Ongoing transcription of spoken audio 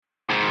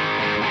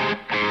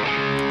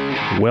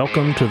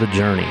Welcome to The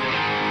Journey,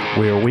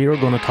 where we are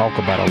going to talk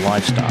about a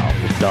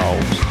lifestyle with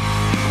dogs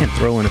and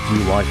throw in a few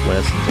life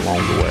lessons along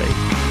the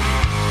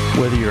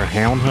way. Whether you're a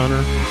hound hunter,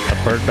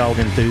 a bird dog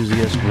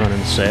enthusiast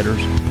running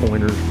setters,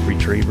 pointers,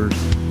 retrievers,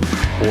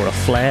 or a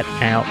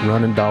flat-out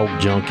running dog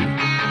junkie,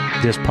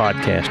 this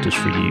podcast is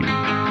for you.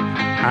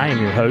 I am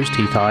your host,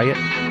 Heath Hyatt,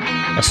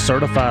 a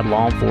certified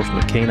law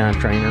enforcement canine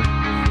trainer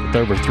with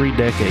over 3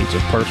 decades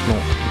of personal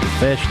and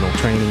professional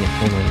training and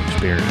handling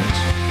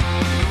experience.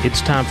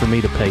 It's time for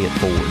me to pay it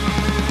forward.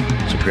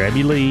 So grab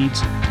your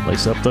leads,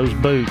 lace up those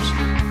boots,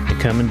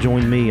 and come and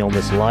join me on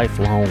this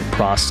lifelong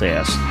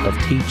process of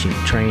teaching,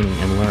 training,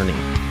 and learning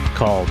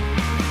called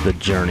The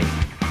Journey.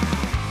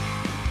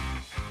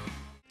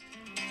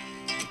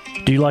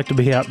 Do you like to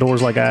be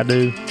outdoors like I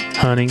do?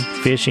 Hunting,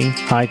 fishing,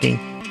 hiking?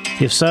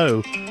 If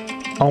so,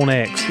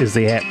 OnX is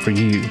the app for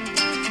you.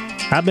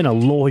 I've been a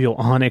loyal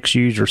OnX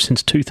user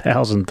since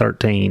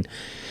 2013.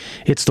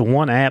 It's the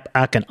one app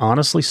I can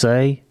honestly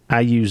say I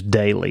use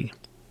daily.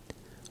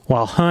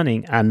 While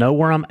hunting, I know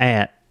where I'm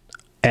at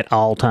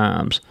all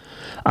times.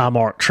 I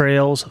mark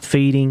trails,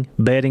 feeding,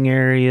 bedding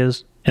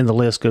areas, and the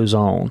list goes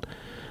on.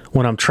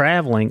 When I'm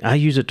traveling, I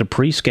use it to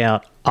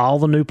pre-scout all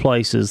the new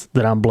places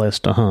that I'm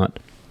blessed to hunt.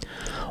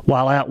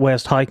 While out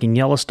west hiking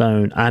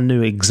Yellowstone, I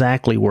knew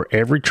exactly where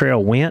every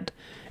trail went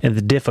and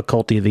the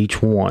difficulty of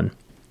each one.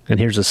 And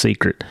here's a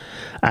secret.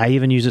 I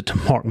even use it to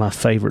mark my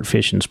favorite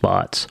fishing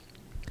spots.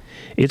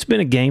 It's been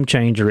a game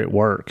changer at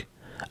work.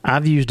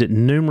 I've used it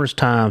numerous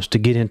times to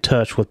get in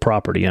touch with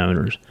property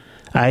owners.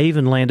 I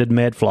even landed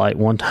MedFlight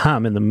one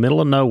time in the middle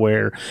of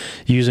nowhere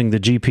using the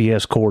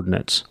GPS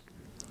coordinates.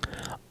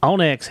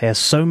 OnX has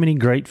so many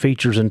great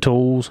features and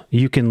tools,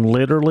 you can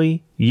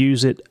literally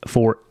use it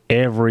for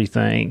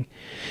everything.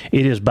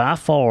 It is by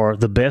far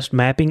the best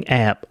mapping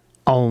app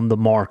on the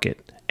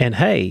market. And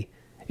hey,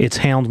 it's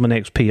Houndsman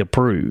XP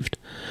approved.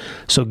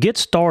 So get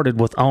started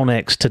with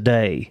OnX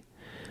today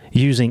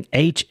using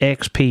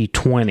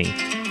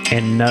HXP20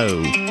 and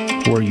know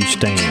where you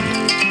stand.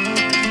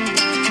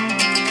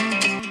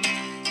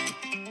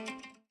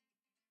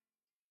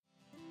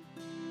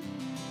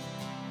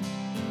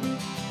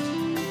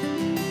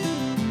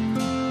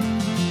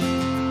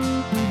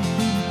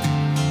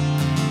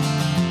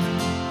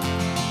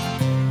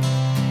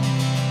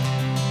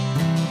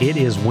 It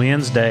is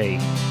Wednesday,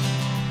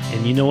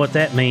 and you know what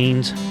that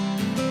means?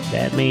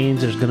 That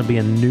means there's going to be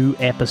a new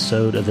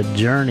episode of The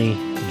Journey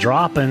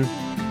dropping.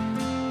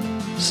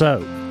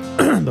 So,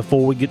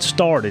 before we get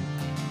started,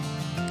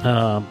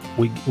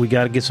 we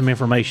got to get some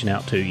information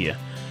out to you.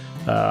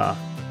 The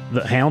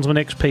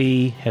Houndsman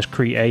XP has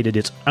created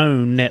its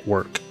own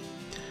network,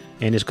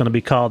 and it's going to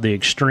be called the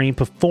Extreme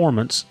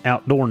Performance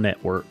Outdoor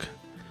Network.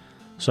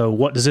 So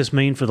what does this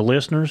mean for the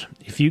listeners?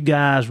 If you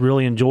guys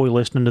really enjoy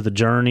listening to The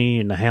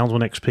Journey and the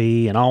Houndsman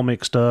XP and All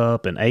Mixed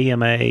Up and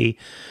AMA,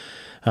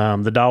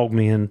 the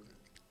Dogmen,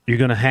 you're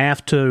going to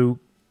have to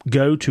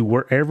go to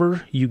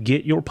wherever you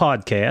get your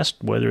podcast,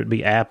 whether it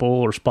be Apple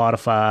or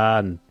Spotify,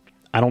 and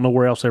I don't know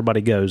where else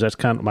everybody goes. That's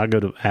kind of, I go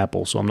to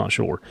Apple, so I'm not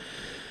sure.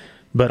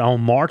 But on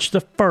March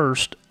the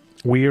 1st,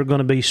 we are going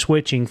to be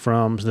switching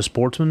from the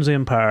Sportsman's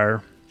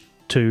Empire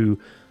to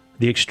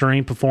the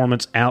Extreme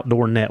Performance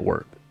Outdoor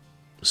Network.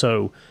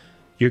 So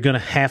you're going to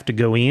have to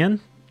go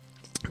in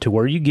to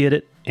where you get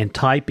it and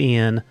type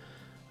in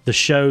the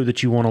show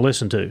that you want to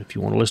listen to. If you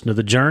want to listen to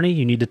The Journey,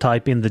 you need to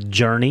type in The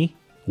Journey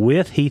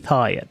with Heath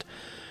Hyatt.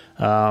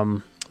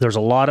 There's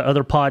a lot of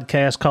other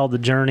podcasts called The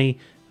Journey.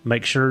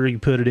 Make sure you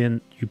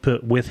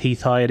put with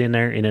Heath Hyatt in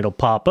there and it'll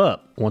pop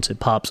up. Once it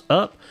pops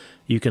up,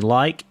 you can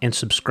like and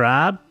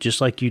subscribe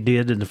just like you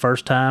did in the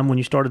first time when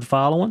you started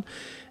following.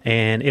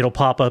 And it'll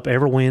pop up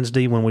every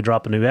Wednesday when we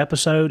drop a new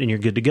episode, and you're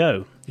good to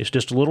go. It's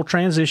just a little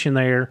transition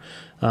there.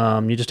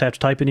 You just have to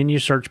type it in your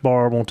search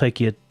bar. It won't take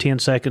you 10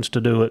 seconds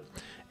to do it,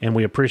 and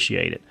we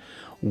appreciate it.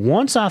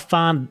 Once I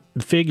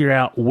figure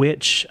out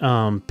which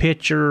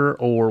picture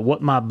or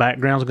what my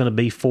background is going to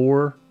be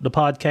for the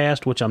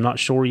podcast, which I'm not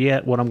sure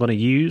yet what I'm going to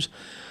use,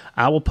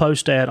 I will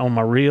post that on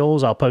my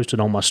reels. I'll post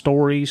it on my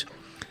stories,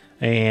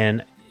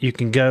 and you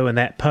can go and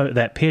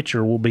that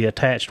picture will be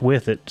attached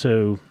with it,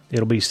 so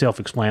it'll be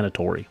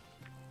self-explanatory.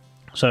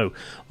 So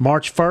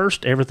March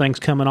 1st, everything's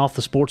coming off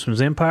the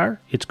Sportsman's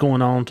Empire. It's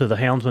going on to the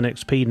Houndsman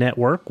XP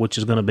network, which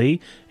is going to be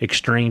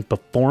Extreme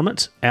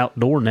Performance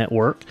Outdoor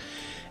Network.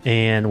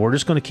 And we're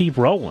just going to keep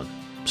rolling.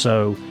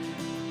 So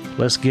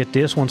let's get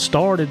this one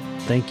started.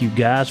 Thank you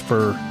guys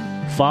for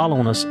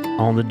following us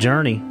on the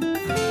journey.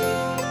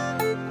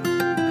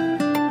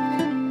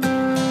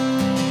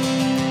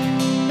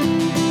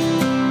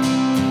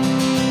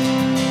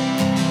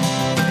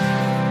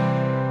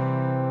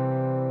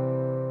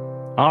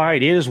 All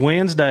right, it is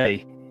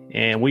Wednesday,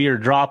 and we are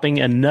dropping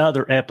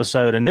another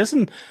episode. And this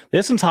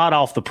one's hot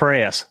off the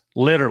press,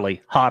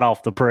 literally hot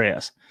off the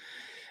press.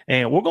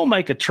 And we're going to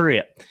make a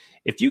trip.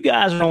 If you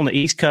guys are on the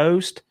East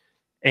Coast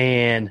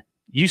and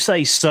you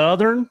say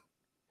Southern,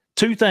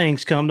 2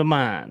 things come to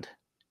mind,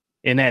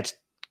 and that's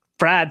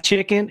fried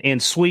chicken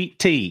and sweet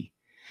tea.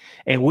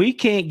 and we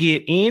can't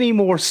get any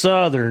more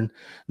southern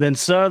than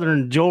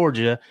Southern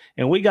Georgia.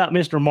 And we got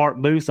Mr. Mark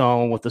Booth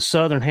on with the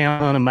Southern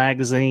Hound Hunting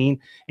Magazine,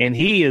 and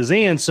he is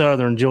in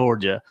Southern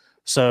Georgia.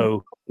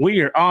 So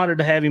we are honored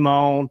to have him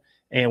on,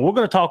 and we're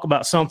going to talk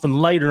about something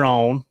later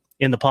on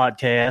in the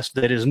podcast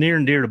that is near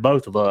and dear to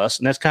both of us,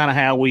 and that's kind of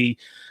how we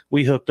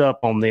hooked up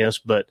on this.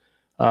 But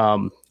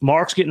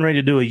Mark's getting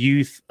ready to do a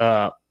youth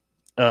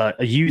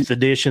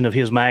edition of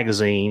his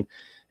magazine,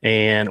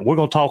 and we're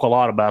going to talk a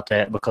lot about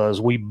that because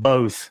we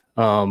both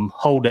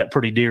hold that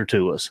pretty dear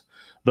to us.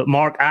 But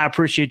Mark, I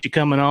appreciate you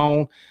coming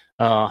on.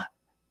 I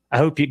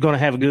hope you're going to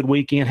have a good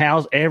weekend.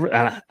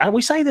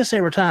 We say this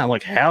every time,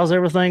 like, how's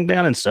everything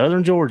down in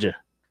Southern Georgia?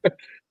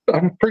 I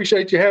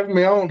appreciate you having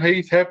me on,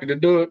 Heath. Happy to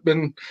do it.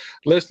 Been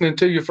listening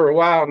to you for a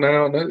while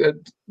now, and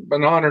it's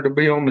an honor to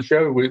be on the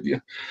show with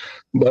you.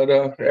 But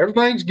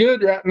everything's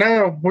good right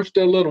now. We're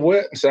still a little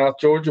wet in South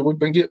Georgia. We've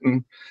been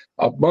getting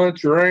a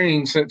bunch of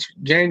rain since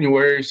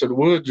January, so the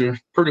woods are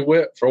pretty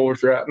wet for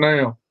us right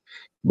now.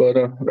 But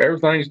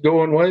everything's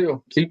going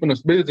well, keeping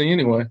us busy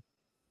anyway.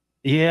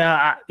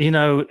 Yeah,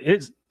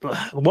 it's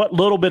what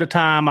little bit of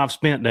time I've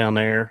spent down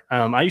there.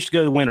 I used to go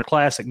to the Winter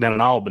Classic down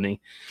in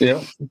Albany.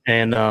 Yeah.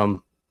 And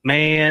I'm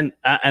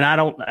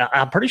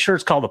pretty sure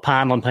it's called the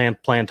Pineland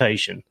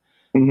Plantation.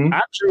 Mm-hmm.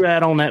 I drew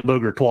out on that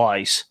booger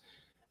twice,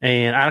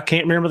 and I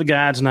can't remember the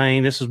guide's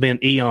name. This has been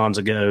eons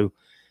ago.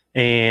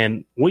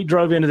 And we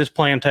drove into this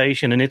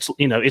plantation, and it's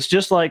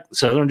just like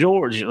Southern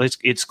Georgia.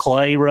 It's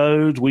clay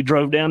roads. We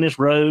drove down this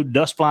road,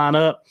 dust flying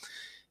up,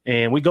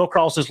 and we go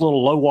across this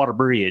little low water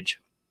bridge.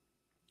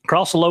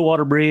 Cross the low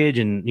water bridge,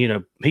 and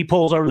he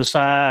pulls over the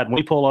side, and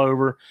we pull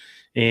over.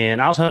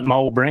 And I was hunting my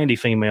old brandy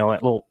female,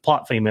 that little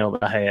plot female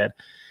that I had,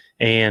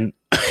 and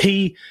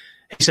he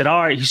said,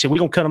 "All right," he said, "we're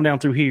gonna cut them down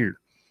through here."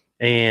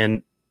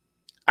 And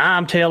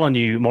I'm telling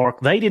you, Mark,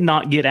 they did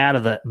not get out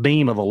of the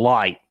beam of the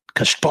light.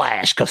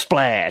 Ka-splash,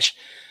 ka-splash.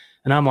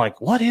 And I'm like,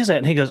 what is that?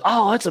 And he goes,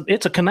 oh,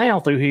 it's a canal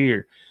through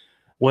here.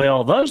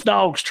 Well, those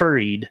dogs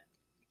treed,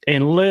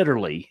 and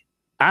literally,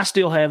 I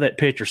still have that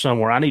picture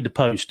somewhere. I need to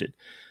post it.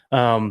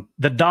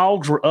 The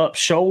dogs were up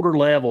shoulder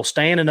level,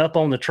 standing up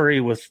on the tree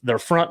with their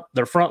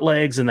front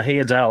legs and the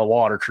heads out of the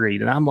water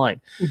treed. And I'm like,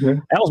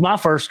 That was my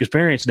first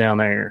experience down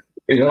there.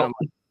 Yeah. I'm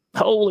like,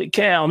 holy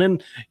cow.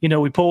 And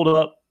then, we pulled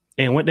up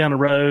and went down the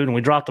road, and we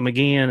dropped them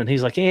again. And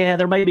he's like, yeah,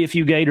 there may be a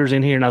few gators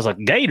in here. And I was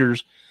like,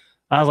 gators?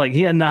 I was like,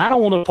 yeah, no, I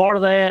don't want no part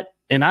of that.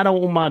 And I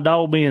don't want my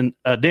dog being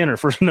a dinner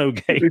for no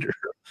gator.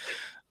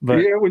 But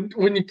yeah,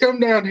 when you come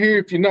down here,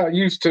 if you're not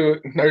used to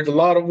it, there's a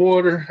lot of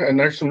water, and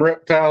there's some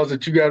reptiles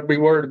that you got to be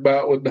worried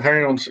about with the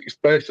hounds,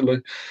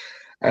 especially.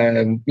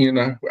 And,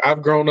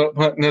 I've grown up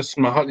hunting this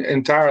my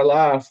entire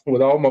life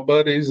with all my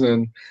buddies,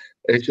 and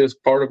it's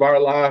just part of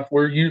our life.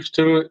 We're used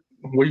to it.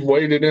 We've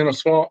waded in a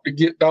swamp to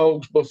get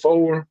dogs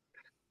before,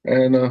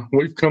 and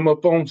we've come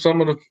up on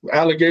some of the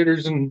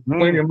alligators and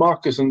plenty of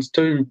moccasins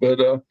too.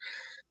 But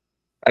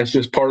that's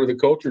just part of the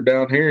culture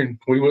down here, and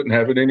we wouldn't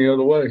have it any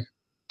other way.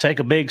 Take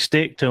a big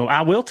stick to them.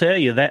 I will tell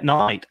you, that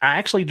night, I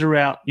actually drew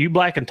out, you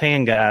black and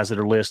tan guys that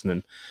are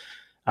listening,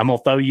 I'm going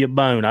to throw you a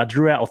bone. I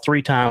drew out a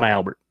 3-time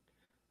Albert.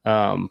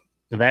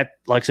 That,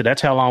 like I said,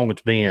 that's how long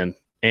it's been.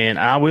 And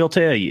I will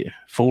tell you,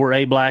 for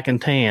a black and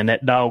tan,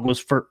 that dog was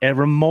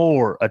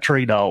forevermore a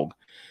tree dog.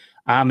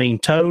 I mean,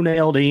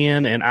 toe-nailed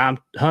in, and I'm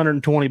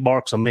 120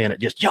 barks a minute.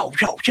 Just yo,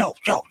 yo, yo,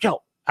 yo,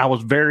 yo. I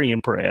was very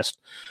impressed.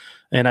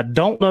 And I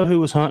don't know who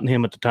was hunting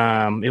him at the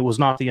time. It was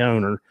not the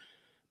owner.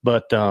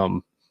 But,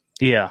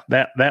 yeah,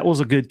 that was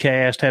a good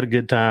cast, had a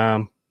good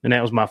time. And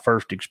that was my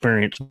first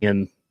experience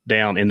being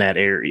down in that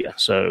area.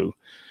 So,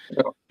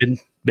 been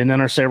down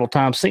there several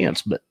times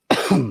since. But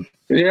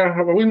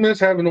yeah, we miss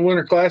having the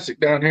Winter Classic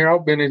down here.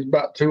 Albany is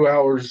about 2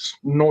 hours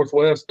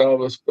northwest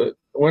of us, but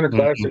the Winter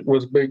Classic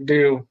was a big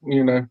deal,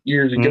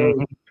 years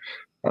ago.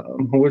 I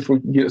wish we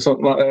could get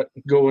something like that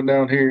going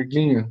down here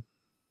again.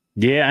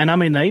 Yeah, and I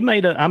mean,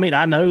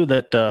 I know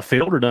that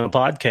Fielder done a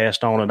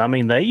podcast on it. I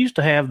mean, they used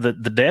to have the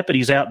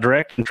deputies out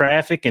directing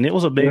traffic, and it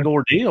was a big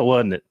ordeal,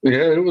 wasn't it?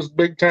 Yeah, it was a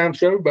big-time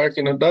show back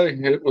in the day.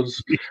 It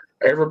was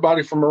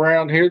everybody from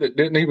around here that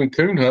didn't even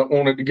coon hunt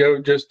wanted to go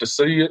just to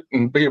see it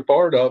and be a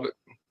part of it.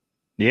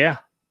 Yeah.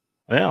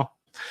 Well,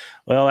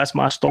 that's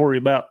my story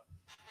about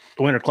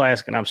the Winter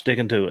Classic, and I'm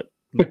sticking to it.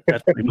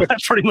 That's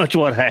pretty much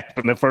what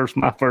happened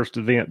my first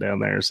event down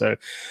there. So,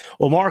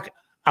 well, Mark,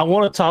 I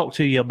want to talk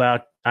to you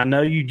about, I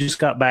know you just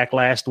got back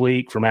last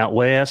week from out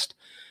west.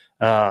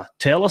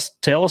 Tell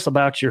us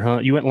about your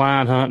hunt. You went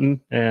lion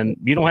hunting, and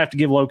you don't have to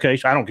give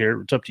location. I don't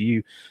care. It's up to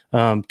you.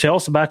 Tell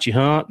us about your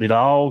hunt, the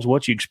dogs,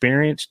 what you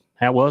experienced.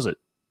 How was it?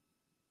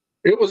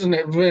 It was an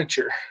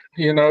adventure,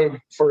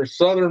 for a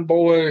Southern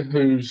boy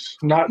who's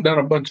not done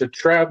a bunch of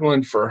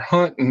traveling for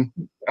hunting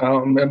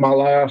in my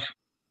life.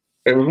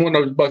 It was one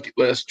of those bucket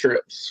list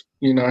trips,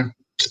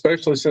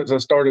 especially since I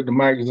started the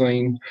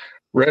magazine,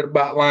 read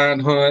about lion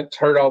hunts,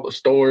 heard all the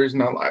stories,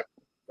 and I'm like,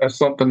 that's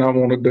something I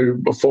want to do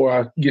before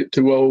I get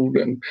too old.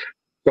 And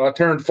so I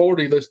turned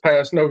 40 this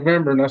past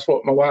November, and that's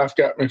what my wife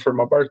got me for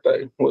my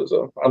birthday, was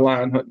a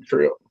lion hunting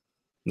trip.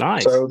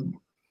 Nice. So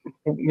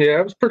Yeah,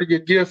 it was a pretty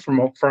good gift from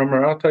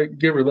her. I'll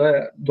give her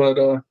that.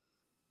 But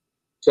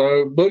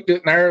so booked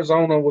it in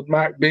Arizona with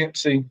Mike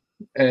Bensey,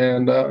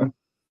 and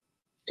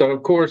so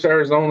of course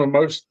Arizona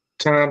most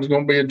times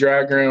going to be a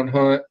dry ground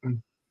hunt.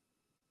 And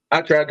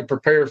I tried to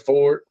prepare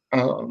for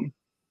it.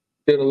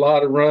 Did a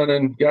lot of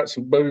running, got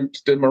some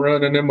boots, did my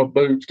running in my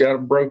boots, got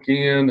them broke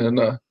in,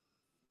 and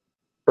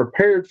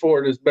prepared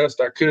for it as best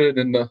I could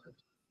in the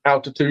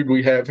altitude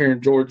we have here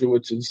in Georgia,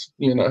 which is,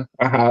 a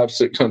high of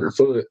 600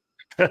 foot.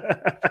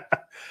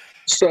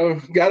 So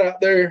got out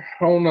there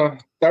on a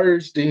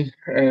Thursday,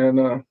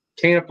 and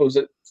camp was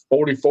at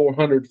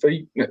 4,400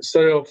 feet in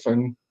itself,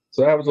 and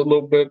so that was a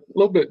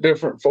little bit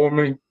different for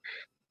me.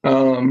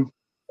 And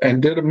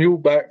did a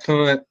muleback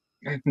hunt.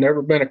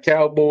 Never been a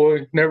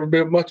cowboy, never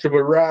been much of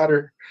a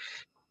rider.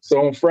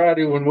 So on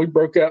Friday, when we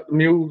broke out the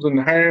mules and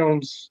the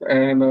hounds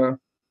and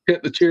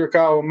hit the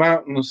Chiricahua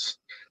Mountains,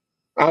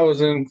 I was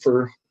in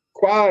for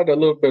quite a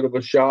little bit of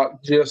a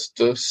shock just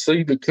to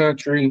see the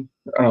country.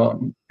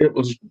 It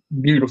was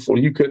beautiful.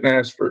 You couldn't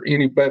ask for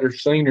any better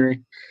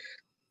scenery.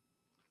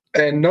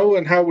 And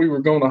knowing how we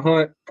were going to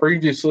hunt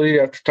previously,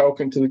 after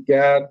talking to the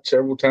guide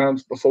several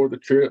times before the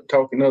trip,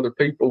 talking to other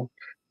people,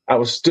 I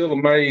was still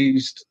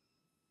amazed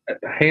at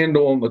the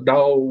handle on the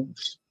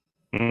dogs.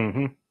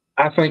 Mm-hmm.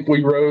 I think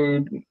we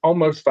rode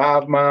almost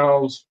 5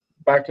 miles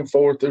back and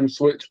forth through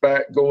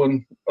switchback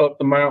going up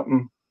the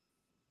mountain,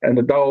 and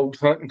the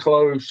dogs hunting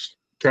close,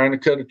 trying to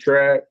cut a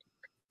track.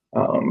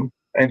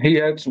 And he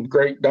had some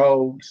great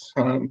dogs.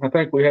 I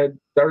think we had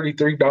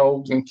 33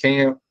 dogs in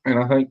camp, and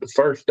I think the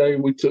first day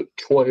we took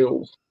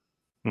 12.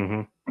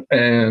 Mm-hmm.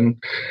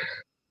 And,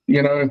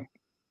 a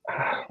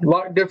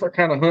lot different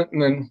kind of hunting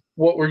than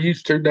what we're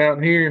used to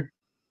down here.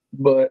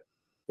 But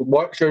to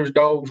watch those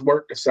dogs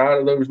work the side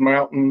of those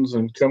mountains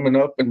and coming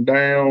up and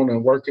down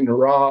and working the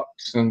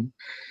rocks, and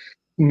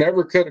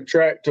never cut a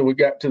track till we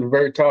got to the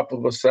very top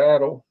of a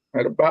saddle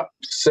at about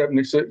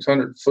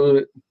 7,600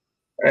 foot.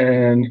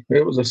 And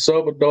it was a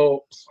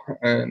sub-adult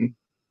and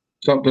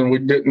something we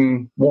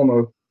didn't want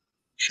to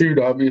shoot,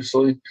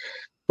 obviously,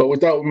 but we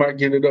thought we might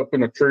get it up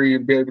in a tree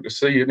and be able to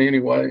see it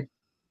anyway.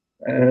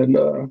 And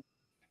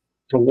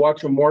to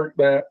watch them work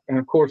that, and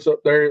of course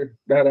up there,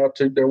 that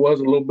altitude, there was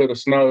a little bit of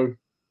snow.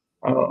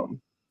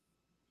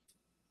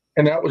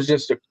 And that was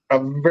just a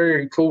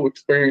very cool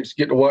experience to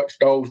get to watch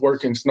dogs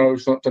work in snow,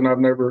 something I've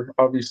never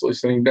obviously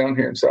seen down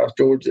here in South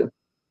Georgia.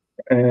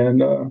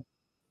 And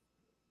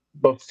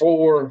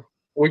before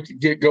we could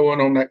get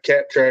going on that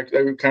cat track,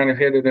 they were kind of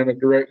headed in a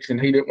direction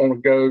he didn't want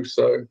to go.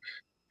 So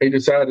he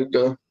decided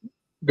to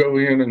go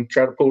in and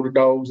try to pull the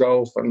dogs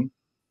off and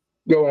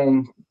go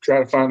on, try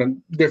to find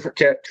a different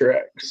cat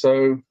track.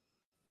 So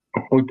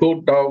we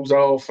pulled the dogs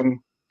off and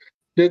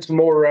did some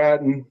more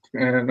riding,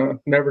 and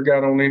never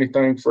got on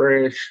anything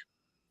fresh.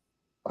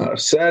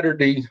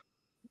 Saturday,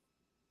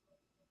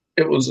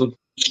 it was a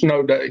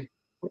snow day,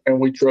 and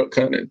we truck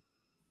hunted.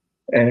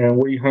 And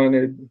we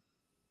hunted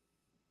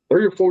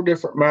 3 or 4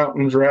 different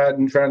mountains,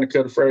 riding, trying to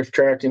cut a fresh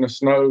track in the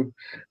snow.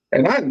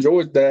 And I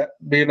enjoyed that,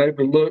 being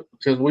able to look,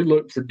 because we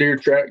look for deer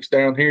tracks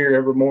down here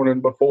every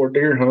morning before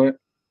deer hunt.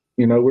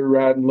 We're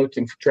riding,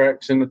 looking for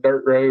tracks in the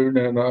dirt road.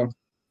 And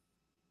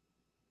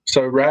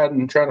so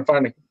riding, trying to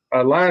find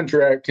a line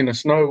track in the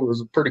snow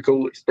was a pretty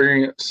cool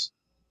experience.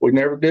 We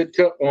never did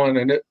cut one,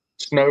 and it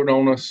snowed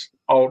on us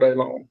all day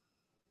long.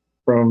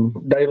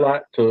 From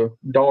daylight to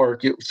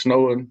dark, it was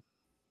snowing.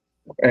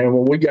 And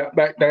when we got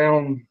back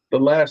down the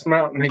last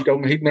mountain, he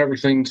told me he'd never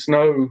seen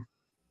snow,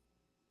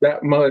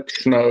 that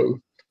much snow,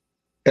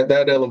 at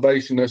that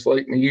elevation this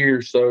late in the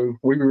year. So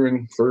we were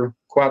in for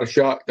quite a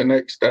shock the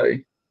next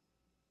day.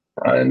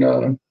 And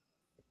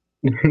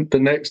the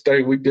next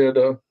day we did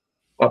a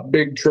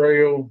big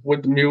trail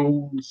with the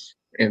mules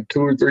and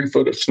 2 or 3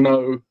 foot of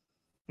snow.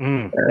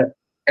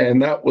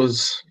 And that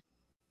was,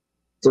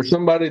 for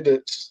somebody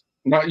that's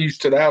not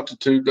used to the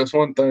altitude, that's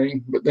one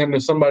thing. But then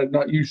there's somebody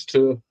not used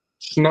to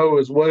snow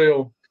as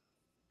well.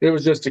 It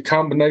was just a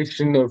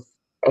combination of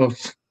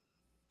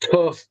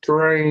tough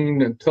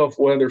terrain and tough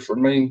weather for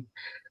me.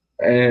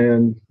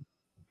 And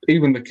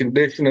even the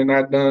conditioning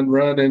I'd done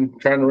running,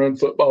 trying to run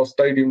football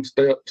stadium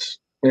steps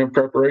in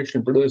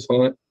preparation for this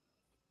hunt,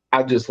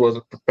 I just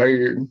wasn't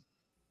prepared.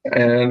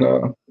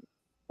 And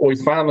we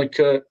finally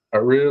cut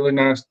a really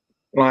nice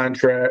line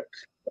track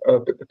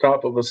up at the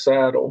top of a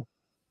saddle.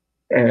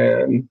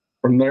 And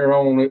from there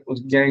on, it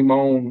was game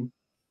on.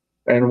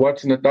 And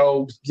watching the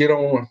dogs get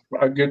on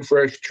a good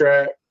fresh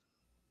track,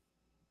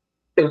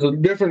 it was a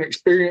different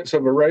experience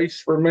of a race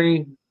for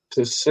me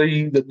to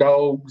see the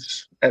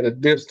dogs at a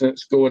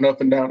distance going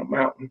up and down a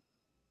mountain.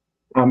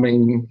 I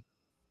mean,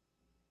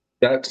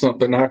 that's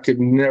something I could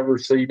never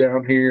see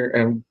down here.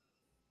 And,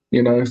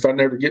 if I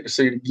never get to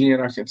see it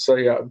again, I can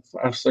say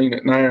I've seen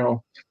it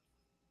now.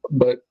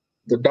 But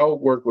the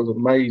dog work was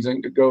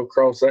amazing, to go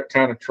across that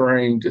kind of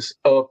terrain, just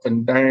up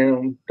and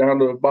down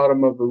to the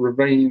bottom of a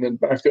ravine and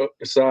back up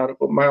the side of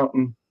a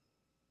mountain.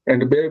 And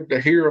to be able to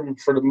hear them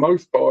for the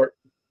most part,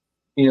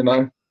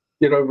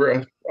 get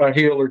over a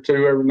hill or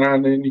two every now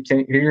and then, you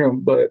can't hear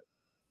them. But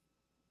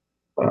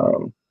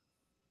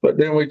But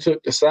then we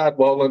took the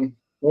sidewalling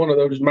one of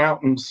those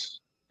mountains,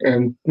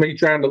 and me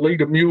trying to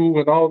lead a mule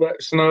and all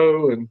that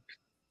snow, and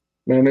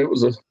man, it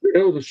was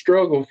a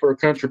struggle for a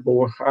country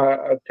boy.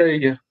 I tell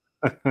you,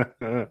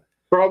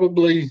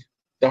 probably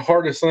the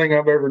hardest thing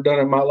I've ever done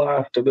in my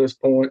life to this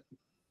point.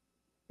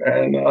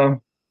 And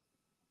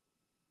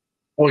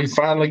we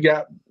finally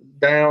got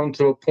down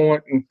to a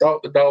point and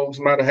thought the dogs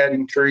might have had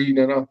him treed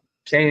in a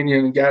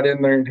canyon, and got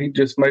in there, and he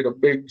just made a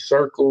big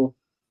circle,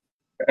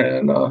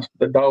 and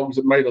the dogs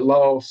had made a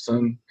loss,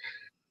 and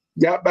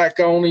got back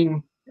on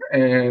him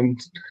and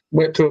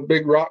went to a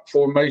big rock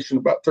formation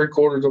about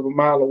 3/4 of a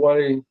mile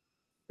away,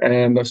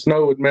 and the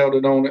snow had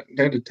melted on it and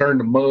then it turned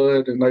to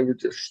mud, and they were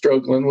just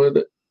struggling with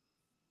it.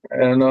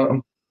 And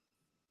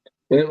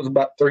it was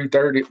about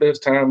 3:30 at this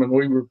time, and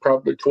we were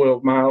probably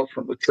 12 miles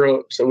from the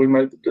truck, so we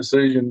made the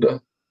decision to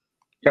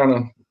kind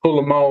of pull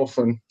them off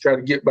and try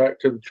to get back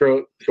to the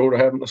truck, short of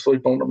having to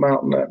sleep on the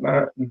mountain that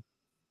night. And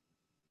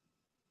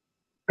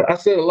I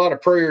said a lot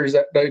of prayers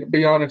that day, to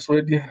be honest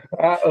with you.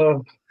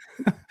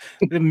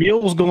 The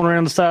mules going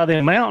around the side of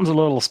the mountain's a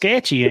little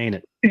sketchy, ain't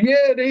it?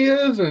 Yeah, it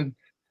is. And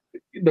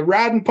the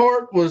riding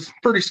part was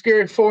pretty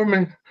scary for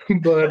me,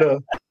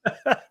 but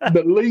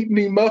the leading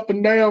him up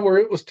and down where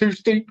it was too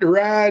steep to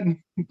ride,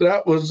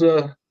 that was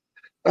a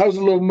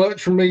little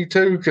much for me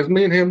too, because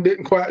me and him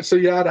didn't quite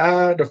see eye to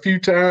eye a few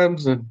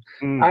times, and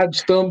I'd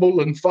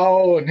stumble and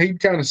fall, and he'd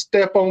kind of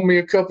step on me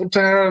a couple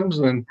times,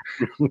 and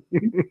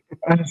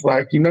I was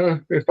like,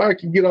 if I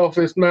could get off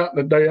this mountain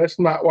today, that's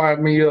not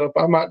wind me up.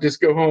 I might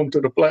just go home to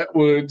the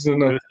Flatwoods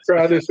and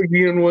try this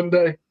again one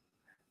day.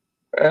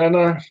 And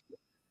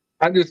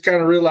I just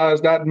kind of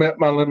realized I'd met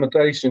my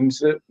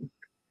limitations.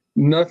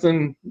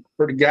 Nothing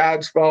for the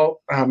guide's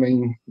fault. I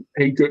mean,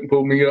 he couldn't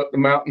pull me up the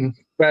mountain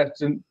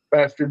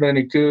faster than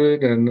he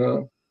could,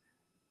 and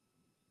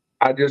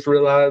I just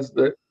realized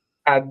that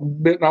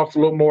I'd bitten off a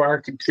little more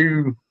I could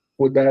chew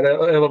with that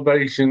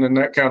elevation and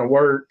that kind of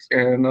work,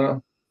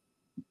 and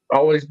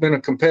always been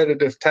a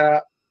competitive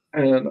type,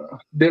 and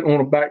didn't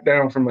want to back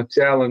down from a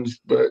challenge,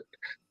 but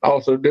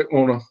also didn't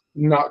want to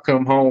not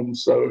come home.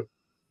 So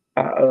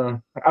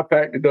I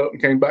packed it up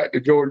and came back to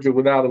Georgia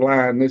without a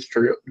line this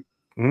trip.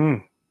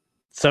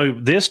 So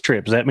this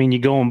trip, does that mean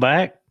you're going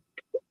back?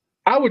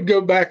 I would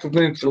go back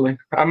eventually.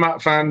 I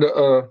might find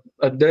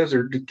a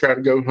desert to try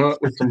to go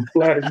hunt with some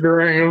flatter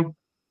ground.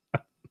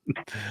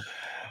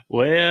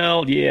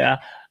 Well, yeah.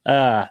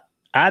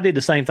 I did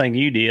the same thing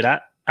you did. I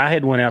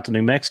had went out to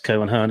New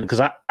Mexico and hunted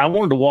because I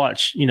wanted to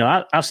watch,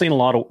 I've seen a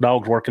lot of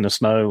dogs work in the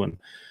snow, and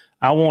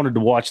I wanted to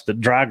watch the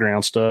dry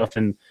ground stuff.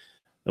 And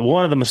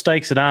one of the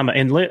mistakes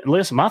that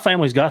listen, my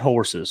family's got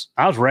horses.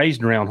 I was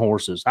raised around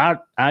horses.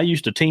 I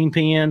used to team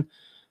pen.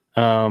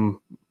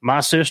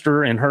 My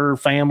sister and her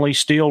family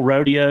still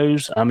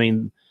rodeos. I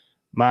mean,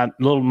 my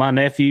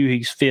nephew,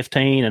 he's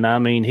 15, and I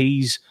mean,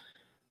 he's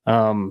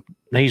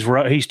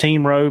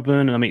team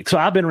roping. I mean, so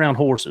I've been around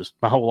horses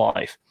my whole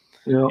life.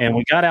 Yeah. And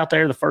we got out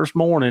there the first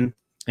morning,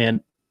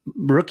 and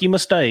rookie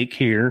mistake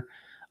here,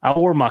 I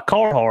wore my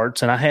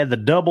Carhartts, and I had the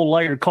double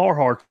layered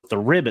Carhartts with the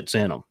rivets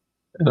in them.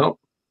 Yep.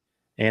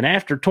 And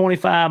after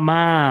 25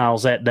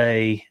 miles that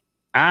day,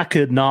 I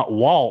could not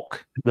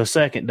walk the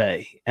second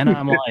day. And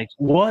I'm like,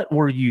 what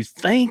were you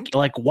thinking?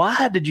 Like,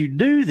 why did you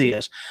do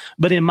this?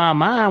 But in my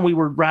mind, we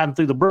were riding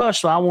through the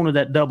brush, so I wanted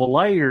that double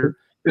layer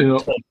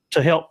to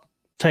help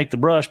take the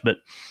brush. But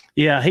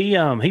yeah,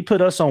 he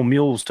put us on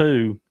mules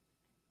too.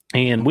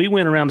 And we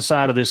went around the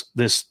side of this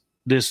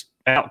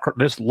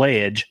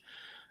ledge,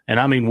 and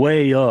I mean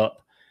way up.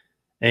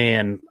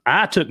 And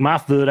I took my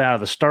foot out of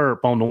the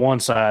stirrup on the one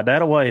side.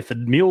 That way, if the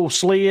mule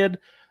slid,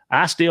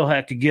 I still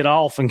had to get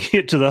off and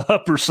get to the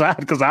upper side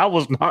because I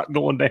was not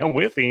going down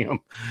with him.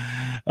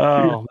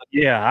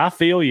 Yeah, I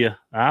feel you.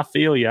 Like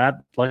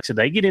I said,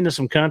 they get into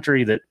some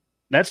country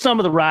that's some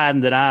of the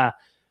riding that I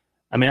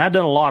mean, I've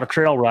done a lot of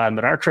trail riding,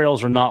 but our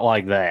trails are not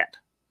like that.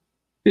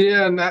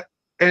 Yeah,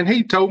 and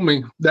he told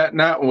me that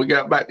night when we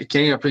got back to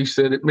camp, he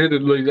said,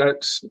 admittedly,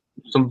 that's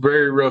some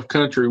very rough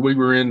country we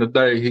were in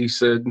today. He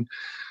said,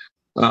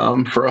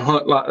 for a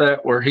hunt like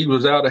that, where he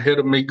was out ahead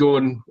of me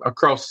going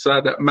across the side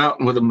of that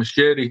mountain with a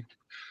machete,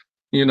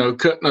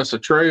 cutting us a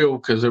trail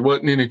because there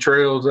wasn't any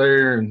trails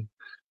there, and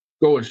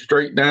going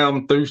straight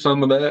down through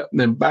some of that and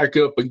then back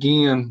up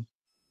again.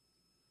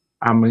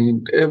 I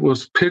mean, it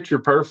was picture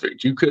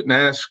perfect. You couldn't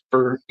ask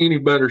for any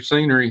better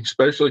scenery,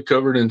 especially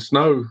covered in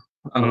snow.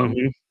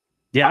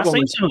 Yeah, I've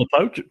seen some of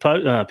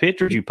the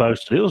pictures you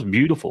posted. It was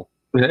beautiful.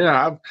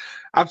 Yeah,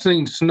 I've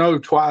seen snow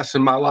twice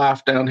in my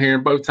life down here,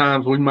 and both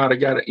times we might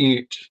have got an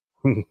inch.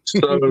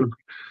 So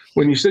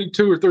when you see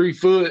 2 or 3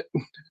 foot,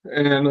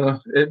 and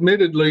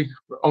admittedly,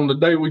 on the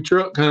day we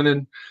truck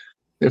hunted,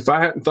 if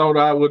I hadn't thought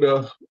I would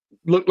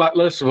look like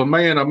less of a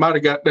man, I might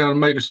have got down and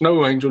made a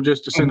snow angel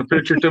just to send a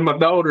picture to my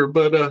daughter.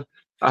 But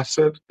I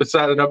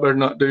decided I better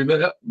not do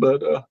that.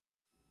 But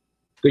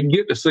to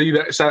get to see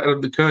that side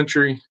of the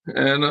country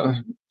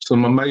and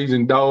some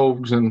amazing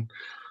dogs, and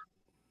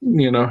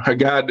a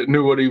guy that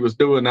knew what he was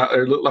doing out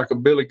there, looked like a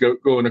billy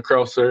goat going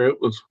across there. It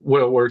was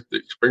well worth the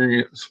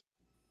experience.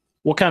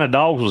 What kind of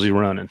dogs was he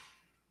running?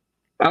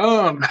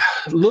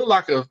 Looked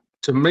like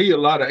to me, a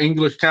lot of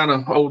English kind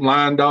of old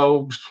line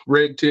dogs,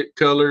 red tick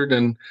colored.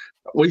 And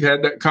we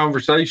had that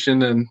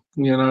conversation, and,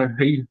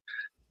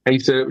 he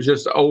said it was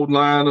just an old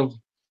line of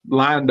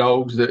line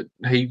dogs that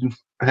he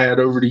had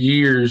over the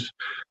years.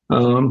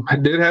 I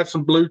did have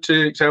some blue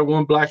ticks, had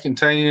one black and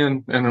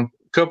tan, and a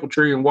couple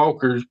tree and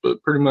walkers,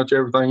 but pretty much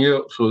everything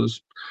else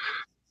was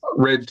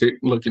red tick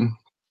looking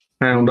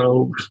hound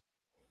dogs.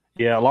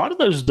 Yeah, a lot of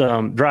those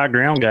dry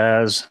ground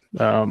guys,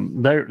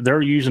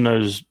 they're using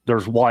those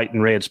white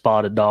and red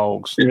spotted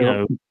dogs,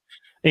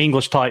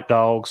 English type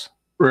dogs.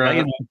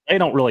 Right. They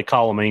don't really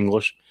call them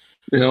English.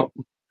 Yeah.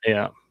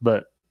 Yeah,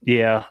 but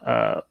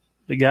yeah,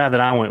 the guy that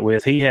I went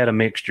with, he had a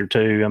mixture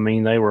too. I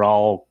mean, they were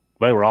all.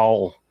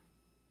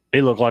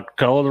 He looked like the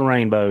color of the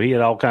rainbow. He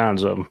had all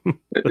kinds of them.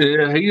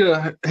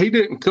 Yeah, he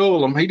didn't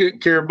cull them. He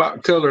didn't care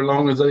about color as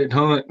long as they'd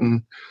hunt.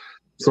 And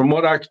from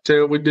what I could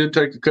tell, we did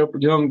take a couple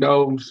of young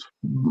dogs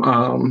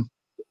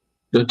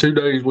the 2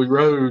 days we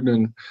rode,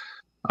 and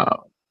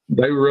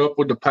they were up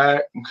with the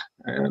pack,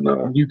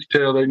 and you could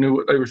tell they knew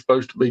what they were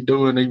supposed to be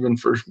doing, even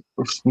for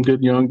some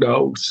good young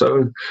dogs.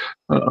 So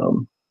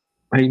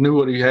he knew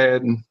what he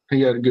had, and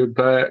he had a good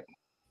pack.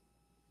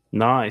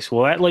 Nice.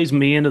 Well, that leads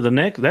me into the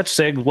next. That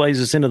segues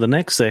us into the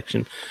next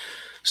section.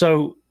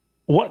 So,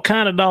 what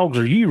kind of dogs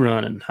are you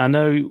running? I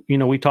know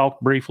we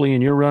talked briefly,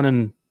 and you're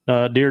running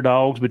deer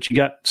dogs, but you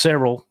got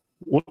several.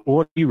 What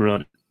are you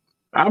running?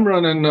 I'm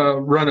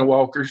running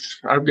walkers.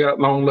 I've got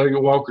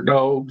long-legged walker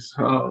dogs,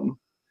 and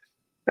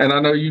I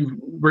know you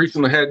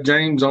recently had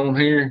James on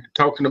here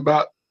talking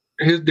about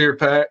his deer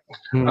pack.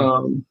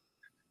 Mm-hmm.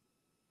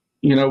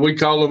 We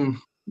call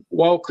them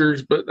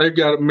walkers, but they've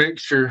got a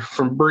mixture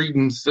from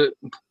breedings that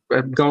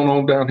have gone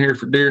on down here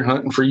for deer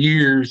hunting for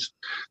years.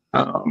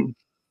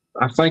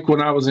 I think when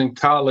I was in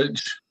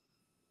college,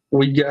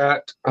 we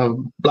got a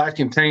black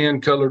and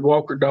tan colored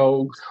walker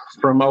dog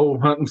from an old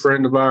hunting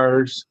friend of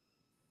ours.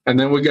 And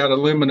then we got a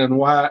lemon and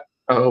white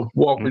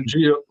walker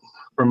Jip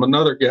from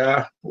another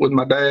guy with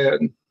my dad.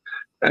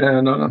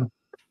 And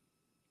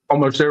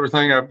almost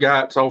everything I've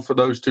got is off of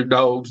those two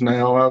dogs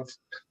now.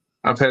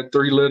 I've had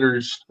 3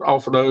 litters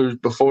off of those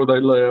before they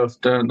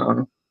left,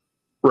 and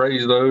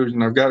raised those.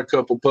 And I've got a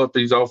couple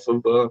puppies off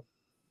of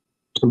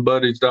some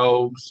buddies'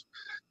 dogs.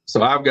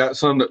 So I've got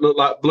some that look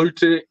like blue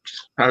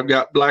ticks. I've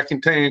got black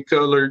and tan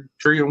colored,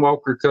 tree and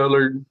walker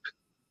colored.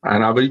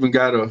 And I've even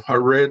got a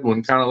red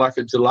one, kind of like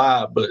a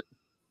July, but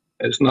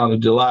it's not a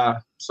July.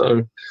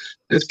 So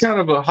it's kind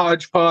of a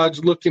hodgepodge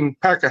looking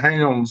pack of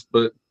hounds,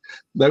 but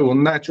they will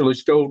naturally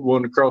scold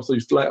one across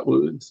these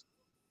flatwoods.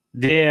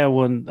 Yeah,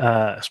 when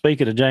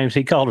speaking of James,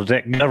 he called it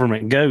that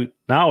government goat.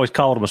 I always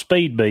called him a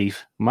speed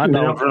beef. My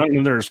dog's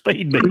running there a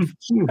speed beef.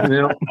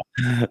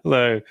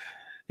 So,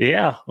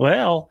 yeah,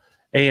 well,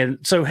 and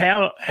so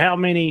how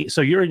many?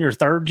 So you're in your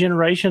 3rd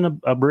generation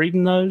of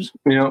breeding those?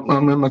 Yeah,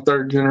 I'm in my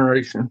 3rd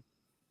generation.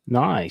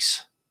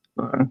 Nice.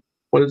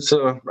 But it's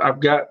I've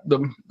got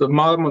the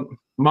mom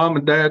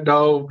and dad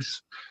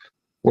dogs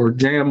or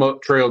jam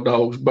up trail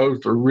dogs.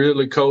 Both are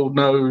really cold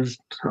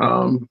nosed,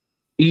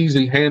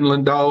 easy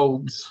handling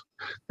dogs,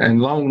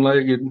 and long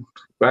legged,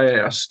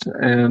 fast.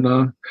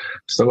 And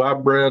so I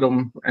bred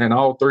them, and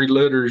all 3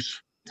 litters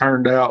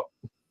turned out.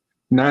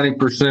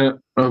 90%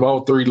 of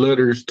all 3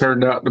 litters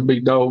turned out to be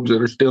dogs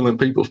that are still in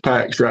people's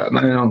packs right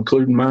now,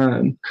 including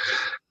mine.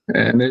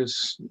 And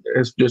it's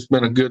just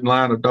been a good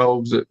line of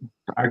dogs that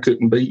I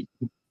couldn't beat.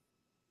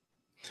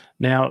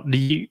 Now, do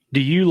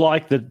you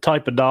like the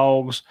type of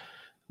dogs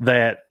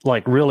that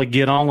like really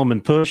get on them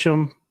and push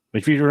them?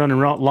 If you're running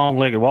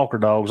long-legged walker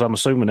dogs, I'm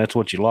assuming that's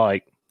what you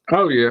like.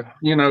 Oh yeah,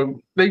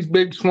 these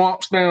big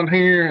swamps down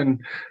here,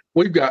 and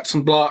we've got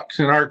some blocks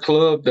in our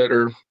club that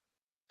are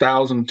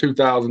 1,000,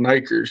 2,000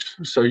 acres.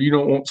 So you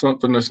don't want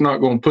something that's not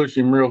going to push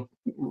him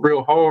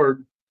real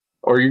hard,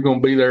 or you're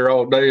going to be there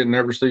all day and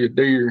never see a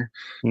deer.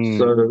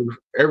 So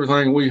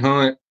everything we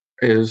hunt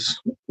is,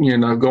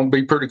 going to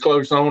be pretty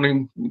close on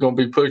him, going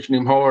to be pushing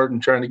him hard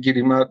and trying to get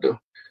him out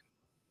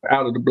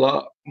of the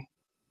block.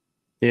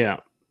 Yeah.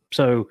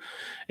 So,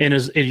 and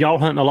is y'all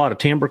hunting a lot of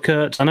timber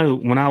cuts? I know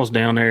when I was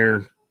down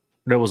there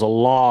was a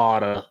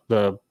lot of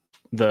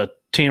the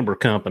timber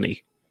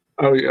company.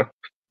 Oh yeah.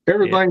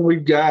 Everything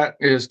we've got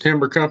is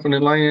timber company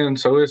land,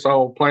 so it's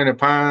all planted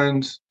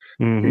pines.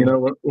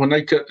 Mm-hmm. When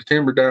they cut the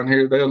timber down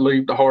here, they'll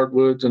leave the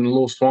hardwoods and the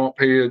little swamp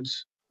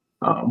heads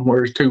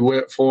where it's too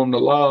wet for them to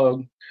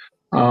log.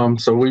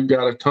 So we've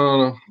got a ton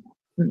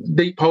of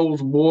deep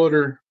holes of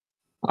water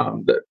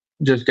that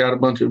just got a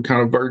bunch of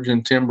kind of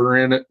virgin timber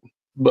in it.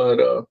 But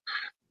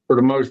for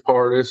the most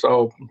part, it's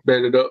all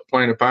bedded up,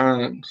 planted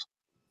pines.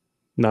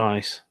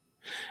 Nice.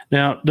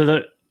 Now,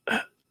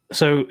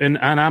 and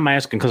I'm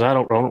asking because I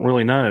don't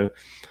really know.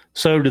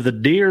 So, do the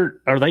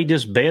deer, are they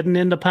just bedding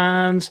into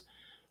pines,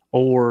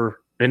 and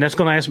that's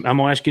going to ask? I'm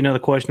going to ask you another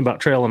question about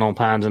trailing on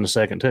pines in a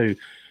second too,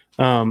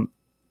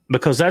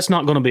 because that's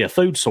not going to be a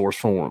food source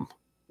for them.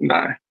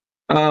 No.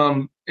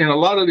 In a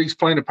lot of these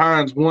planted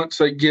pines, once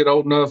they get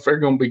old enough, they're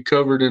going to be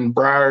covered in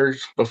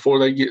briars before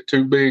they get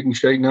too big and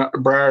shading out the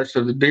briars.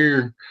 So the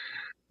deer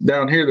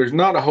down here, there's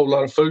not a whole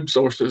lot of food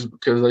sources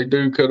because they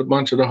do cut a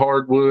bunch of the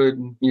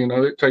hardwood.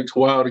 It takes a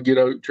while to get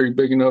an oak tree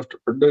big enough to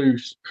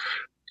produce.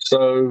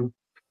 So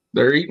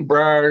they're eating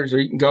briars,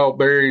 they're eating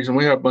gallberries, and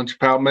we have a bunch of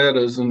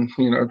palmettos. And,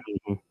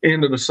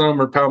 end of the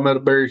summer, palmetto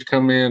berries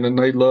come in, and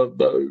they love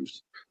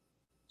those.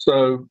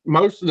 So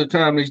most of the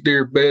time, these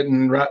deer are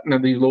bedding right into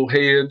these little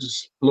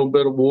heads, a little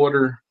bit of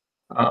water.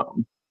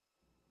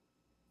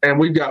 And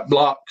we've got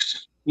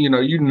blocks, kind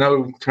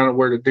of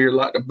where the deer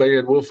like to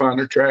bed. We'll find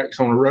their tracks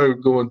on the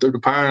road going through the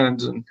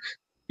pines, and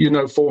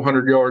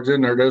 400 yards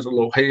in there's a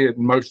little head,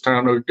 and most of the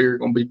time those deer are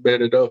going to be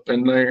bedded up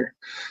in there.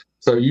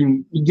 So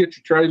you get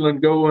your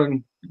trailing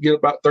going, get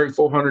about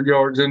 300-400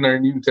 yards in there,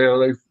 and you can tell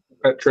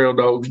that trail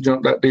dogs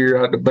jump that deer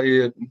out of the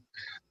bed and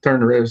turn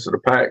the rest of the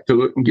pack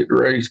to it and get the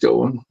race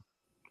going.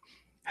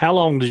 How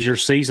long does your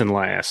season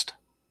last?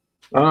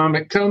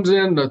 It comes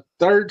in the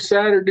third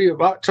Saturday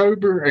of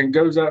October and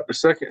goes out the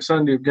second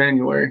Sunday of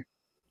January.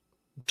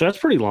 That's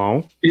pretty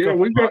long. Yeah,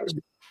 we've got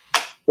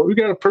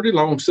a pretty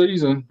long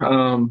season,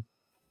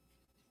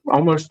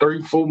 almost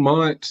 3 full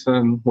months,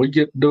 and we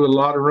get to do a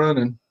lot of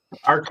running.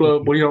 Our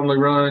club, we only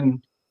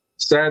run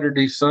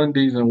Saturdays,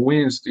 Sundays, and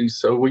Wednesdays,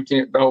 so we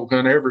can't dog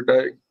hunt every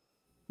day.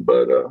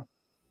 But if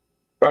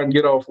I can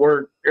get off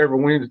work every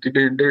Wednesday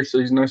during deer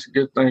season, that's a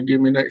good thing.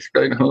 Give me an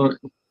extra day to hunt.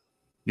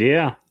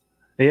 Yeah,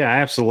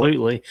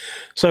 absolutely.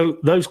 So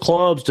those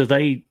clubs, do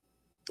they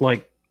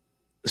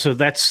so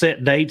that's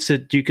set dates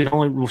that you can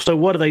only, so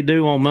what do they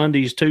do on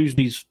Mondays,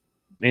 Tuesdays,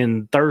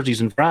 and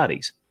Thursdays and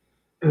Fridays?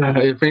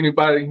 If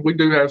anybody, we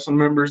do have some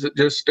members that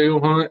just still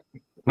hunt.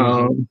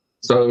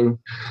 So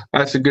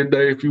that's a good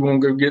day if you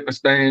want to go get in the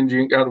stands.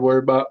 You ain't got to worry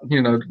about,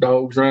 the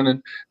dogs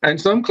running. And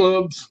some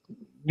clubs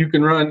you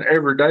can run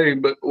every day,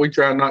 but we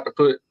try not to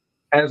put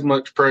as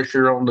much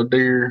pressure on the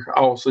deer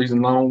all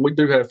season long. We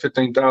do have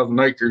 15,000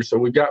 acres, so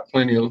we got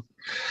plenty of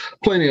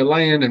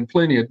land and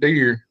plenty of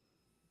deer.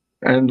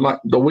 And like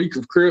the week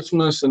of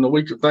Christmas and the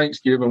week of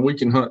Thanksgiving, we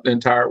can hunt the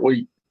entire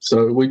week.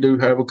 So we do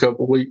have a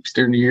couple of weeks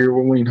during the year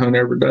where we can hunt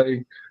every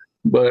day.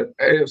 But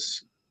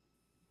it's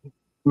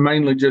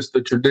mainly just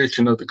the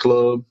tradition of the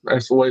club.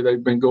 That's the way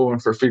they've been going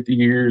for 50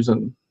 years,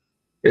 and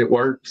it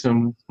works,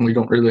 and we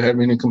don't really have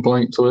any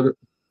complaints with it.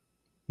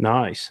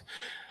 Nice.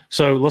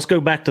 So let's go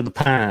back to the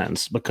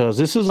pines, because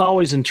this has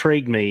always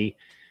intrigued me.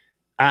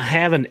 I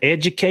have an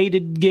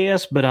educated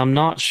guess, but I'm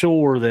not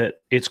sure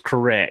that it's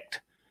correct.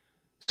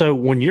 So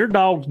when your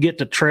dogs get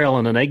to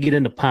trailing and they get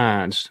into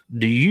pines,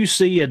 do you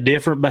see a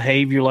different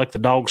behavior, like the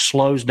dog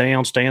slows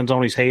down, stands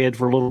on his head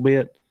for a little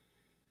bit?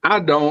 I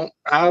don't.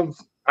 I've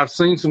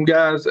seen some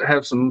guys that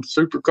have some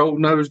super cold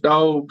nosed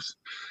dogs,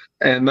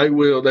 and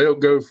they'll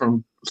go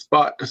from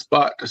spot to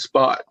spot to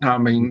spot. I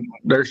mean,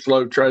 they're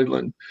slow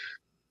trailing.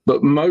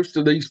 But most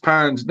of these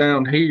pines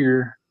down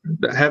here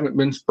that haven't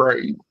been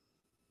sprayed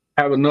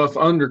have enough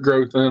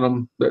undergrowth in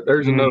them that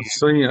there's enough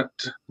scent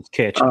to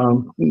catch.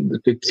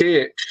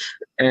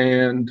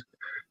 And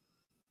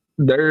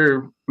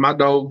my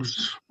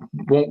dogs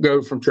won't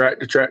go from track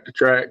to track to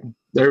track.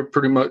 They're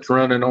pretty much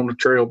running on the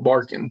trail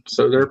barking.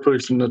 So they're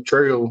pushing the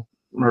trail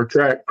or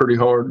track pretty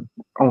hard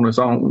on its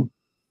own.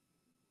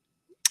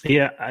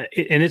 Yeah,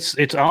 and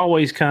it's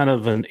always kind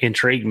of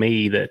intrigued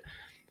me that,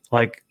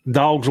 like,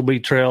 dogs will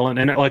be trailing,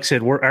 and like I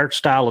said, our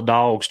style of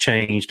dogs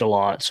changed a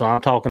lot. So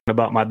I'm talking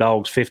about my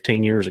dogs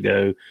 15 years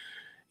ago.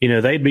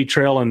 They'd be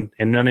trailing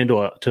and run into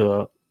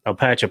a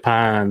patch of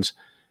pines,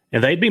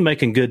 and they'd be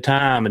making good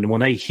time. And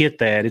when they hit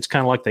that, it's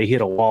kind of like they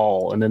hit a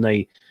wall, and then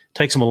it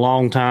takes them a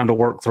long time to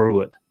work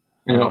through it.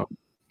 Yeah.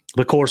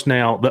 Of course,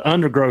 now the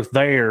undergrowth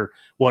there,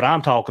 what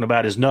I'm talking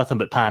about is nothing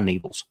but pine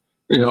needles.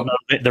 Yeah.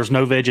 There's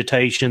no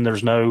vegetation.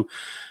 There's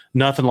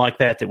nothing like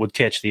that would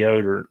catch the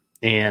odor.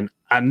 And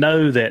I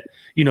know that,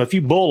 if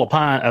you boil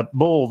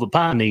the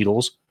pine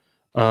needles,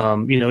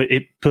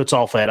 it puts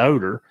off that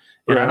odor.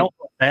 And I don't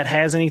know if that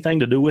has anything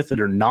to do with it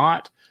or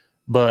not,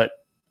 but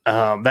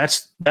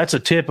that's a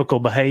typical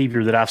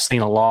behavior that I've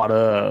seen a lot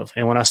of.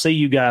 And when I see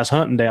you guys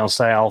hunting down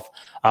south,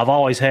 I've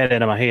always had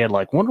that in my head,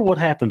 like, wonder what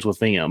happens with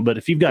them. But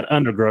if you've got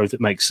undergrowth, it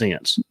makes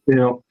sense.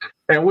 Yeah.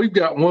 And we've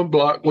got one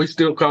block, we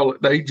still call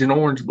it the Agent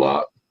Orange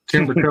block.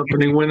 Timber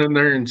Company went in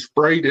there and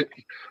sprayed it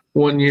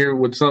one year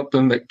with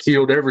something that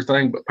killed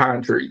everything but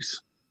pine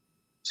trees.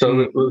 So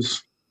it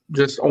was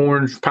just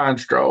orange pine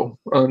straw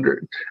under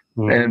it.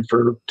 And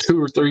for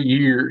 2 or 3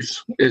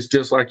 years, it's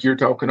just like you're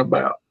talking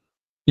about.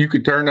 You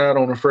could turn out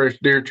on a fresh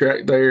deer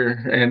track there,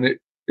 and it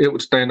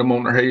would stand them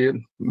on their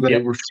head.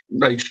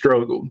 They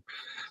struggled.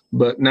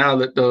 But now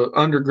that the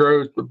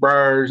undergrowth, the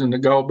briars, and the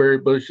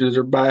gallberry bushes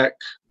are back,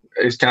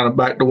 it's kind of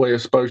back the way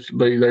it's supposed to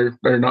be.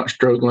 They're not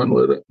struggling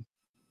with it.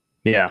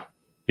 Yeah.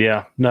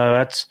 No,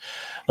 it's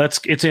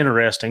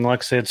interesting. Like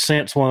I said,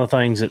 scent's one of the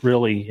things that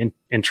really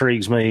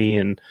intrigues me,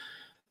 and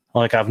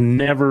like I've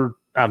never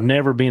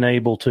been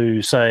able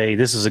to say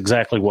this is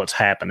exactly what's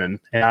happening.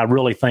 And I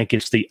really think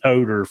it's the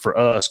odor for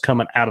us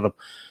coming out of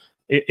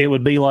it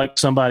would be like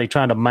somebody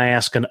trying to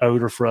mask an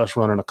odor for us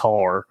running a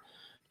car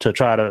to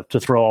try to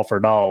throw off our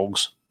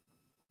dogs.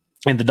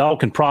 And the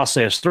dog can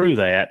process through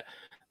that.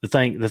 The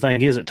thing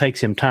is, it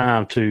takes him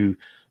time to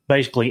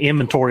basically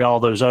inventory all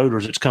those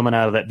odors that's coming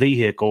out of that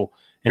vehicle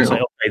and say,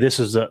 okay, this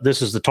is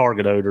the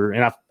target odor.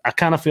 And I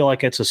kind of feel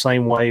like it's the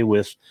same way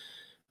with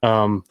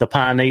the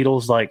pine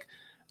needles. Like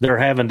they're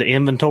having to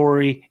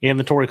inventory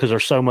because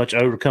there's so much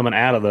odor coming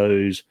out of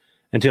those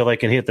until they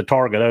can hit the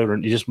target odor,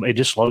 and it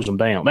just slows them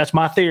down. That's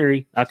my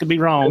theory. I could be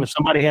wrong. If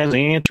somebody has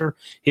the answer,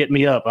 hit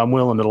me up. I'm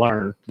willing to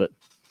learn. But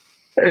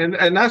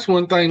and that's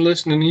one thing,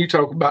 listening to you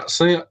talk about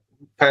scent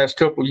past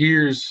couple of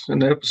years in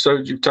the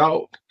episodes you've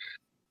talked,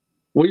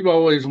 we've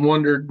always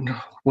wondered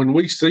when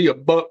we see a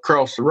buck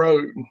cross the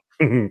road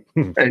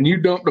and you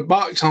dump the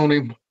box on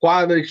him,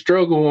 why they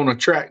struggle on a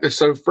track that's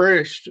so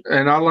fresh.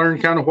 And I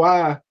learned kind of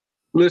why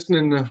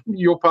listening to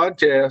your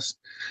podcast.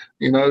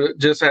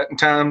 Just had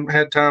time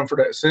for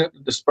that scent to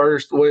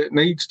disperse the way it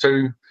needs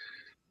to.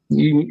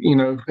 In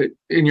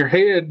your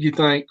head, you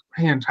think,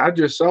 man, I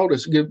just saw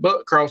this good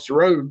buck cross the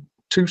road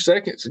 2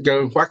 seconds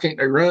ago. Why can't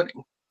they run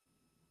him?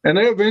 And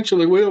they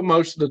eventually will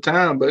most of the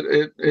time, but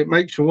it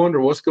makes you wonder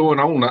what's going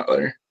on out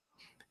there.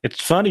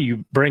 It's funny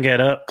you bring that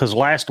up because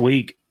last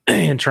week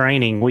in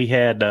training we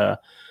had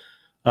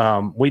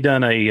we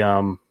done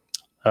a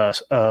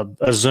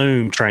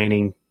Zoom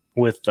training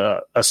with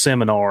a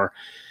seminar,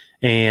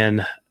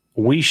 and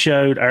I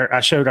showed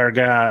our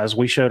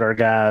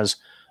guys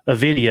a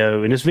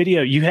video. And this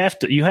video you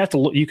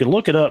can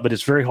look it up, but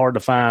it's very hard to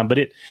find. But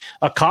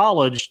a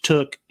college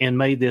took and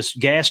made this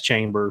gas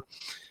chamber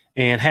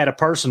and had a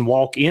person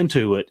walk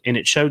into it, and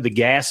it showed the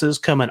gases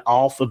coming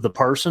off of the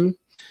person.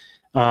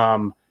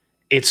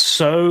 It's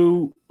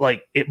so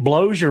it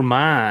blows your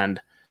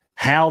mind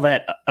how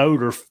that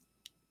odor,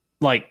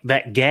 like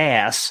that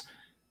gas,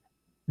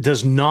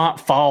 does not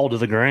fall to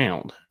the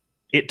ground.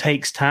 It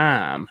takes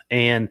time.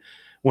 And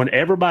when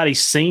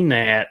everybody's seen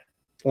that,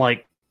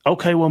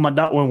 okay, well,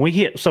 when we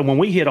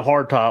hit a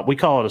hard top, we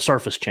call it a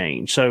surface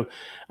change. So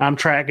I'm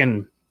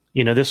tracking,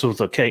 this was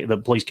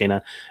the police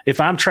canine.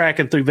 If I'm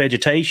tracking through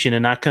vegetation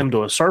and I come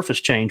to a surface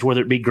change,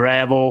 whether it be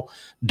gravel,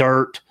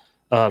 dirt,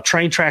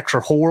 train tracks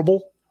are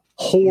horrible,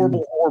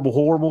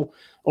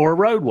 or a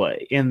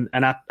roadway. And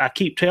I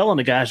keep telling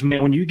the guys,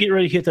 man, when you get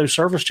ready to hit those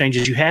surface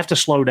changes, you have to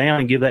slow down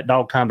and give that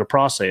dog time to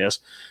process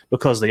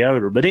because of the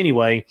odor. But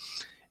anyway,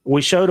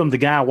 we showed them the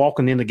guy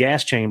walking in the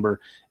gas chamber,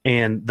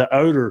 and the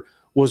odor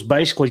was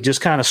basically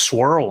just kind of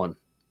swirling.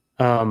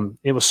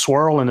 It was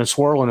swirling and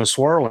swirling and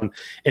swirling.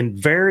 And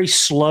very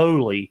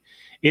slowly,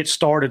 it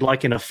started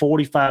like in a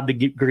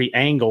 45-degree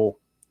angle.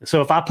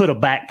 So if I put a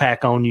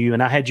backpack on you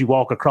and I had you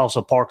walk across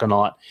a parking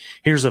lot,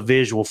 here's a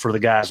visual for the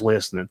guys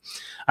listening.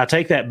 I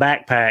take that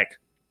backpack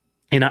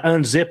and I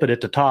unzip it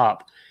at the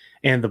top,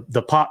 and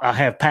the pot, I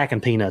have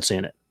packing peanuts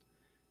in it.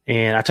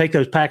 And I take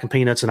those packing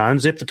peanuts and I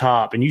unzip the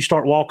top, and you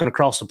start walking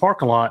across the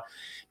parking lot,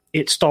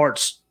 it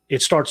starts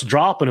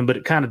dropping them, but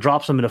it kind of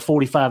drops them in a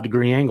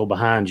 45-degree angle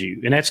behind you.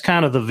 And that's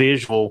kind of the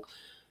visual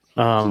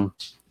to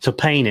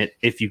paint it.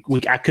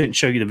 I couldn't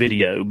show you the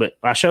video, but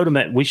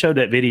we showed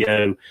that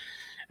video,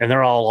 and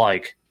they're all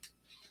like,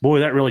 boy,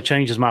 that really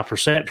changes my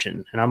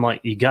perception. And I'm like,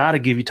 you got to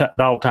give your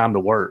dog time to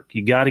work.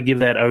 You got to give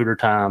that odor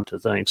time to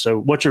think. So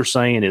what you're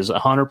saying is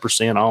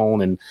 100%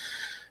 on. And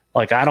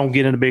I don't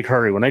get in a big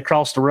hurry. When they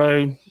cross the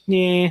road,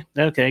 yeah,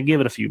 okay,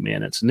 give it a few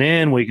minutes, and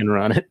then we can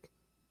run it.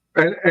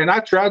 And I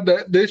tried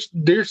that this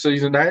deer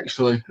season,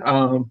 actually,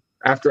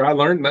 after I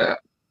learned that.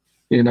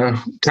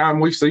 Time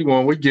we see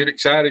one, we get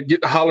excited,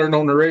 get to hollering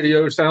on the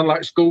radio, sound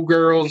like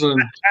schoolgirls,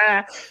 and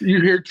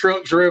you hear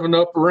trucks revving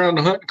up around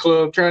the hunting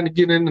club trying to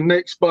get in the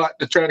next spot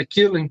to try to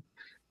kill him.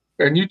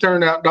 And you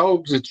turn out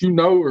dogs that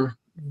are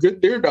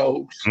good deer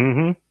dogs.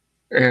 Mm-hmm.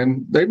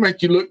 And they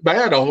make you look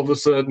bad all of a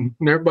sudden.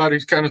 And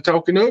everybody's kind of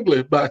talking ugly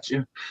about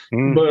you.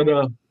 Mm-hmm.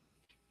 But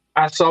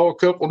I saw a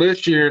couple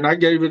this year, and I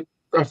gave it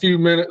a few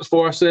minutes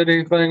before I said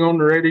anything on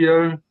the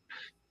radio.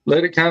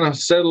 Let it kind of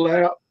settle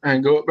out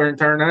and go up there and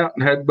turn out,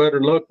 and had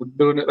better luck with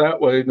doing it that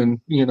way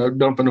than,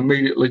 dumping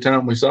immediately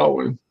time we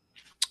saw him.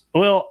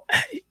 Well,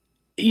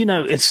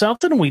 it's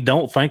something we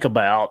don't think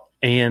about.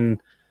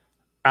 And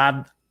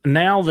I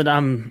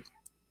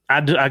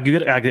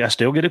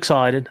still get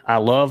excited. I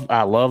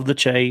love the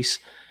chase.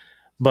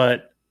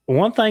 But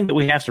one thing that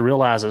we have to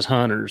realize as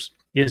hunters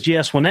is,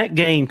 yes, when that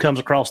game comes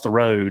across the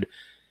road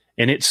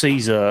and it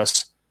sees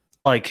us,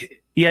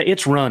 yeah,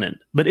 it's running,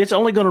 but it's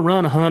only going to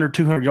run 100,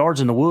 200 yards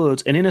in the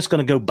woods, and then it's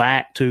going to go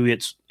back to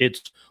its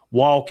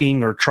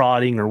walking or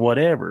trotting or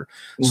whatever.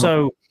 Mm-hmm.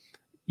 So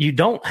you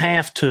don't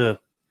have to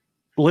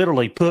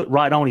literally put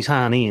right on his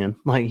hind end.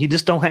 You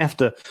just don't have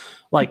to,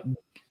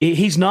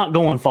 he's not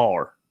going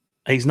far.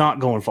 He's not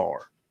going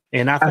far.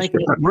 And I think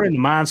we're in the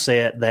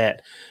mindset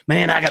that,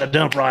 man, I got to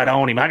dump right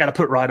on him. I got to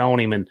put right on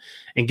him and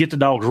get the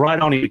dogs right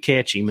on him to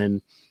catch him.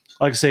 And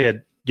like I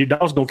said, your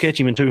dog's going to catch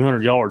him in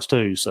 200 yards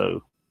too.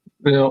 So.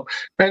 And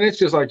it's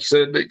just like you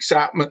said, the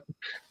excitement.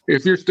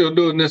 If you're still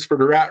doing this for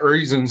the right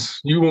reasons,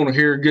 you want to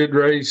hear a good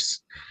race.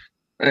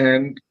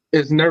 And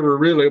it's never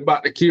really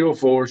about the kill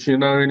force,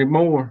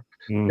 anymore.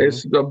 Mm-hmm.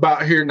 It's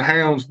about hearing the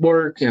hounds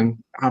work.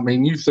 And I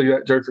mean, you see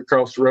that jerk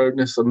across the road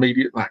and it's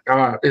immediate, like, all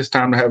right, it's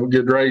time to have a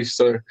good race.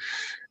 So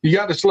you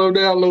got to slow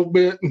down a little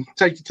bit and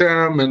take your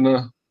time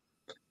and,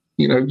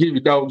 give your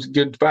dogs a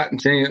good fighting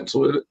chance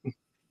with it.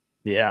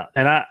 Yeah.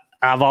 And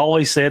I've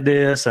always said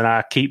this, and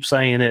I keep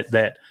saying it,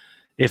 that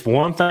if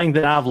one thing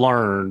that I've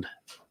learned,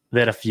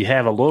 that if you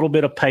have a little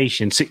bit of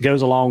patience, it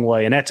goes a long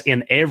way. And that's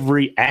in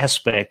every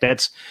aspect.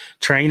 That's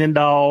training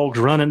dogs,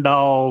 running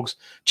dogs,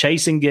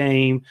 chasing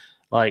game.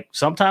 Like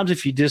sometimes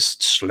if you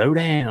just slow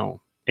down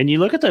and you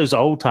look at those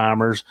old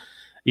timers,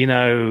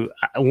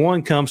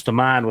 one comes to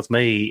mind with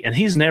me, and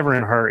he's never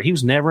in a hurry. He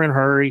was never in a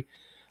hurry.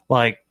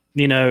 Like,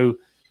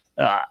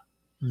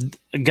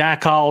 a guy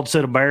called,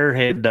 said a bear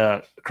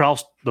had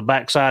crossed the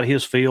backside of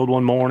his field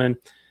one morning.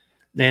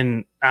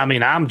 And I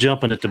mean, I'm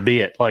jumping at the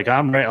bit. Like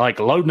I'm like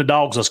loading the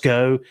dogs, let's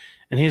go.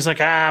 And he's like,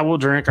 we'll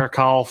drink our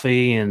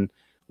coffee and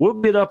we'll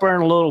get up there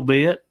in a little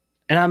bit.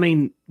 And I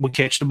mean, we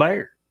catch the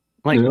bear.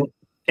 Like, and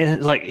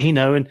it's like,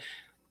 and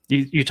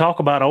you talk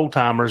about old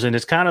timers, and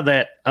it's kind of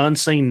that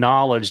unseen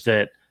knowledge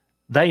that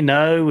they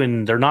know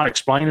and they're not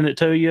explaining it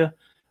to you,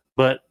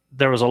 but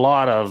there was a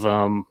lot of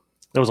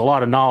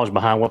knowledge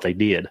behind what they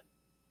did.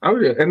 Oh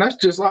yeah. And that's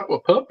just like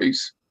with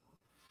puppies,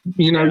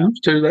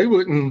 used to, they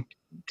wouldn't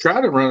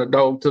try to run a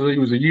dog till he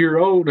was a year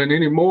old, and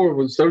anymore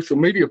with social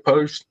media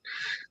posts,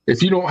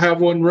 if you don't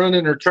have one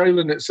running or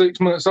trailing at 6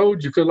 months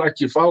old, you feel like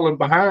you're falling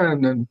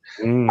behind. And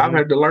I've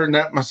had to learn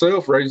that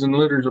myself, raising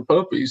litters of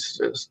puppies.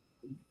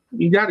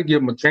 You got to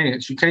give them a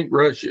chance. You can't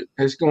rush it.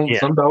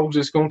 Some dogs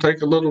it's going to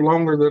take a little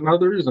longer than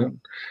others, and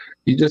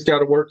you just got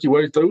to work your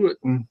way through it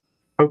and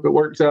hope it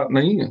works out in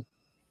the end.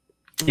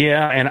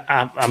 Yeah, and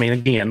I mean,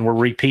 again, we're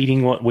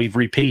repeating what we've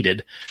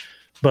repeated.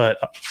 But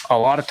a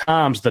lot of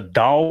times the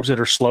dogs that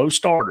are slow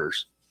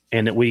starters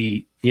and that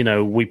we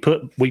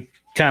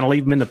kind of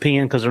leave them in the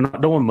pen because they're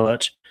not doing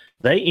much,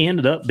 they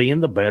ended up being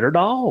the better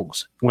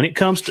dogs when it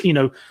comes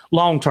to,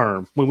 long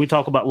term. When we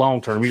talk about long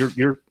term,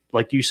 you're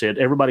like you said,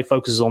 everybody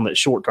focuses on that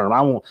short term.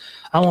 I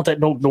want that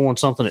dog doing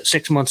something at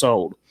 6 months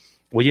old.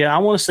 Well, yeah, I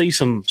want to see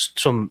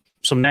some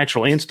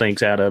natural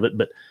instincts out of it,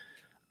 but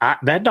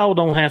that dog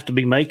don't have to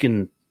be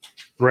making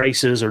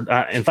races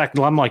in fact,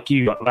 I'm like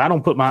you.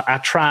 I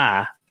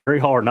try very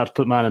hard not to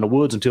put mine in the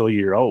woods until a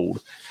year old.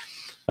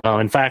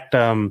 In fact,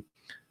 I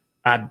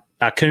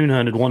coon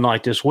hunted one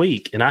night this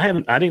week, and I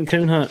didn't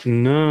coon hunt.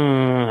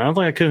 No, I don't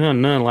think I coon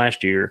hunted none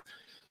last year,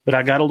 but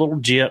I got a little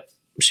gyp.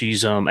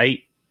 She's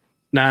 8-9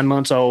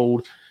 months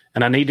old,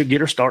 and I need to get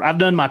her started. I've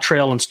done my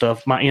trail and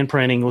stuff, my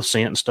imprinting with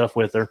scent and stuff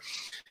with her.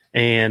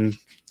 And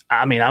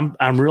I mean,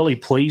 I'm really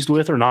pleased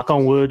with her. Knock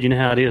on wood. You know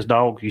how it is,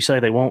 dog. You say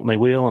they won't, and they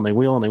will, and they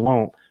will, and they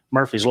won't.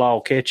 Murphy's Law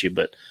will catch you.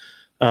 But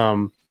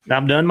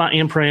I've done my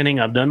imprinting.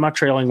 I've done my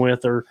trailing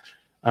with her,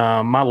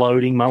 my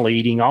loading, my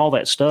leading, all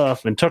that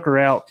stuff, and took her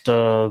out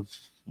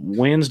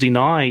Wednesday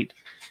night.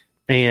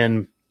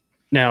 And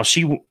now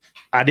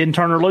I didn't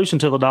turn her loose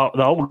until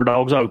the older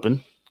dog's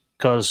open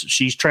because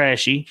she's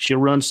trashy. She'll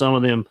run some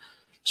of them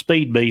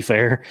speed beef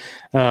there.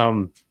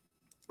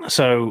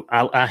 So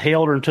I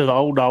held her until the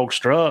old dog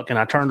struck, and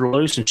I turned her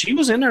loose, and she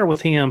was in there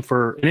with him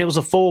and it was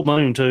a full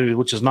moon too,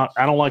 which is not,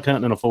 I don't like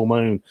hunting in a full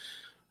moon.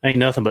 Ain't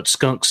nothing but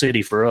skunk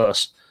city for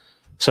us.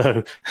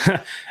 So,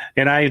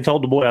 and I even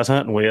told the boy I was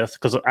hunting with,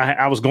 because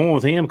I was going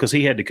with him because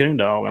he had the coon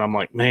dog, and I'm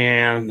like,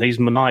 man, these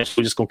nights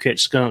we're just gonna catch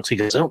skunks. He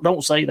goes,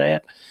 don't say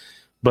that.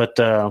 But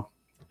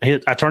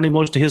I turned him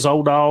loose to his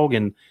old dog,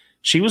 and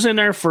she was in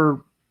there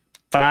for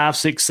 5,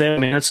 6, 7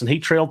 minutes, and he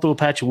trailed through a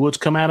patch of woods,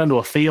 come out into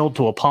a field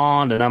to a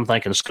pond, and I'm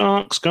thinking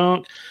skunk.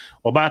 Well,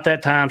 about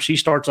that time she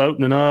starts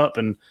opening up,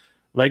 and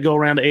they go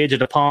around the edge of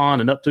the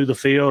pond and up through the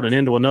field and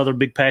into another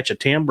big patch of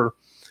timber.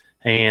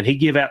 And he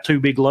give out 2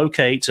 big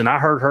locates, and I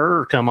heard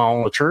her come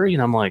on the tree,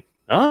 and I'm like,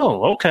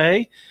 oh,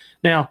 okay.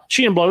 Now,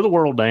 she didn't blow the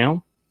world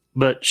down,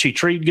 but she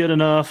treed good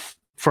enough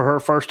for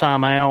her first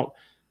time out.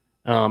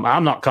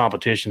 I'm not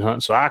competition hunting,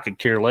 so I could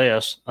care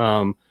less.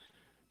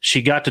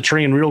 She got to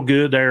treeing real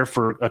good there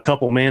for a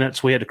couple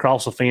minutes. We had to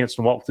cross the fence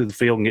and walk through the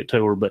field and get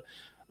to her, but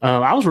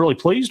I was really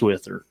pleased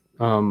with her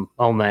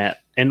on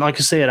that. And like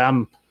I said,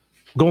 I'm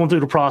going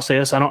through the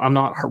process. I'm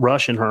not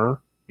rushing her,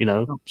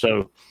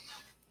 so,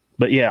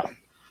 but yeah.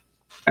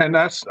 And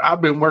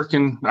I've been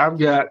working. I've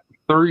got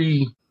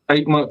 3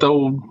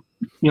 8-month-old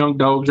young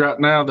dogs right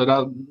now that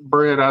I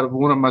bred out of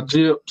one of my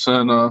gyps,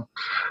 and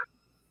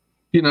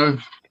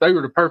they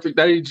were the perfect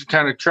age to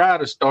kind of try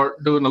to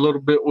start doing a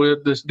little bit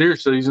with this deer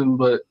season.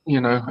 But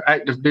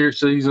active deer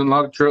season, a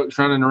lot of trucks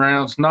running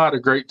around. It's not a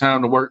great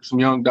time to work some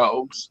young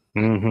dogs.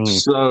 Mm-hmm.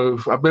 So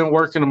I've been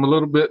working them a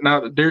little bit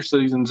now that deer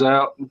season's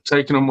out,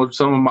 taking them with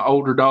some of my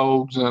older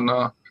dogs, and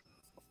I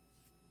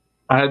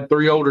had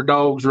 3 older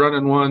dogs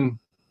running one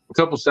a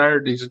couple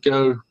Saturdays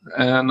ago,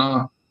 and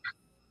I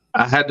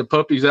had the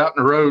puppies out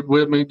in the road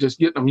with me, just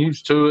getting them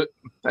used to it,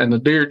 and the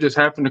deer just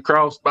happened to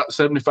cross about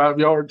 75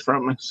 yards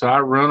from me, so I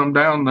run them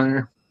down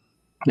there,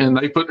 and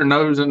they put their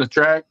nose in the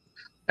track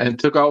and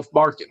took off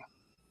barking,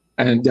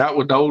 and got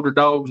with the older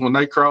dogs when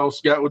they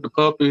crossed, got with the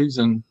puppies,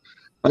 and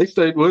they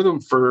stayed with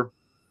them for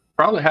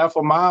probably half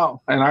a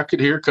mile, and I could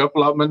hear a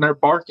couple of them in there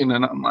barking,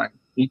 and I'm like,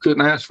 you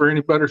couldn't ask for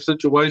any better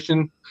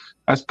situation.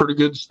 That's a pretty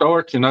good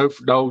start,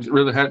 for dogs that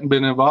really hadn't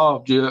been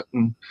involved yet.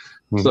 And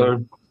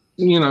so,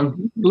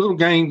 little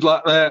games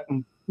like that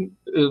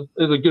is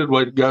a good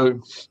way to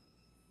go.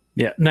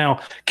 Yeah.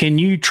 Now, can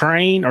you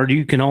train, or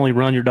you can only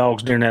run your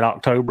dogs during that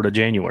October to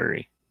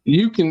January?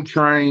 You can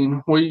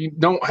train. We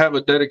don't have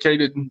a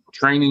dedicated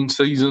training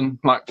season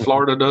like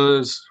Florida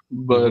does,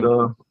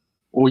 but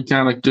we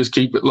kind of just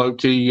keep it low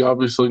key.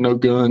 Obviously, no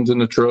guns in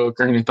the truck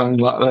or anything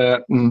like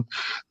that, and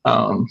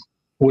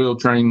we'll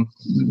train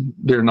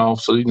during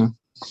off season.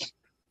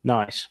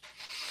 Nice.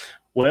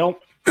 Well,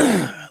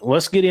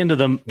 let's get into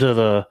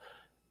the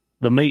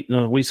meat.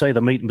 We say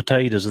the meat and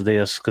potatoes of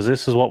this, because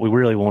this is what we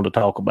really want to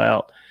talk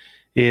about.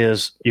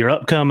 Is your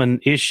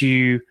upcoming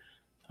issue,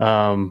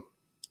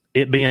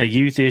 it being a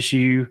youth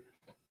issue,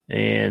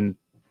 and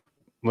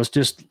let's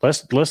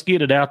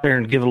get it out there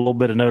and give it a little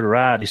bit of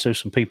notoriety so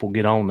some people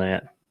get on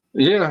that.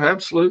 Yeah,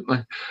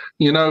 absolutely.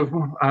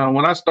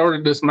 When I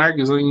started this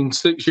magazine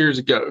 6 years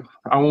ago,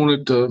 I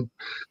wanted to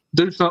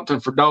do something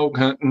for dog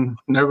hunting.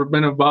 Never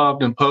been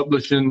involved in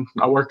publishing.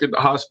 I work at the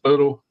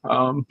hospital,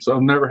 so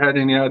I've never had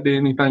any idea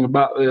anything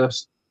about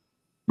this.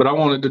 But I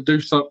wanted to do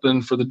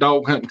something for the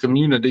dog hunting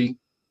community,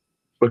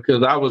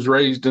 because I was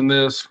raised in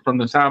this from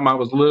the time I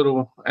was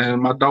little,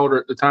 and my daughter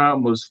at the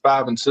time was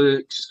 5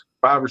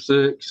 or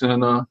 6,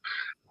 and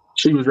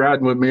she was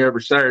riding with me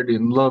every Saturday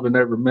and loving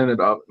every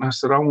minute of it. And I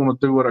said, I want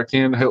to do what I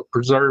can to help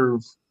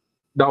preserve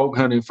dog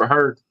hunting for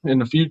her in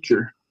the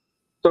future.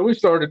 So we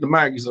started the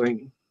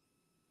magazine.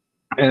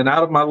 And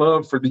out of my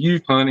love for the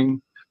youth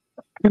hunting,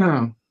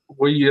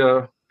 we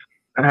had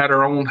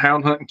our own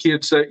Hound Hunting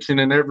Kids section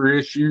in every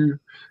issue,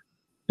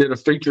 did a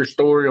feature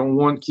story on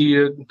one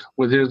kid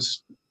with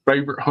his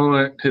favorite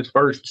hunt, his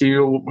first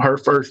kill, her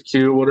first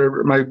kill,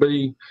 whatever it may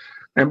be,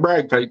 and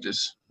brag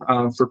pages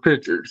for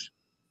pictures.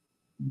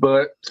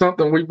 But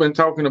something we've been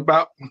talking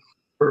about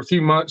for a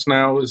few months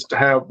now is to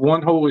have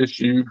one whole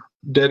issue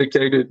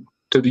dedicated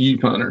to the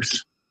youth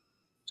hunters.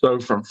 So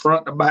from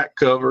front to back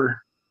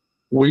cover,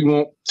 we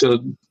want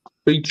to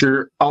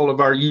feature all of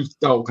our youth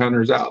dog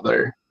hunters out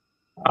there.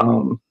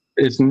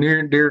 It's near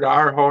and dear to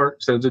our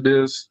hearts as it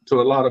is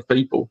to a lot of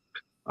people.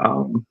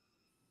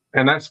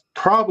 And that's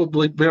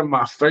probably been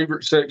my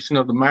favorite section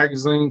of the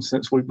magazine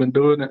since we've been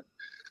doing it.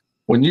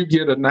 When you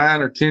get a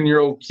 9 or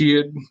 10-year-old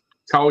kid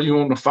call you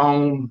on the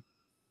phone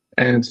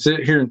and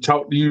sit here and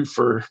talk to you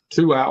for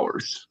 2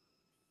 hours,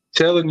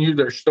 telling you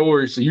their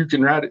story so you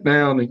can write it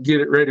down and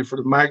get it ready for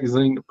the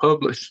magazine to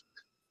publish,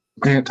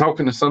 and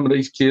talking to some of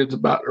these kids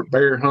about their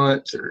bear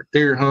hunts or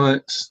deer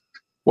hunts,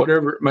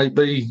 whatever it may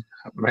be,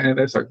 man,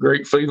 that's a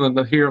great feeling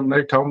to hear them.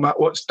 They're talking about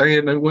what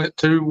stand they went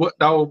to, what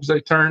dogs they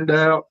turned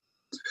out,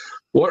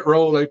 what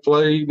role they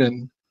played.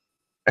 And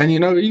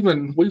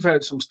even we've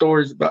had some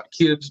stories about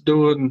kids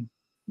doing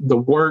the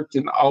work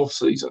in the off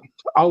season.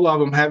 All of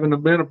them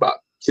haven't been about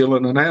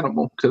killing an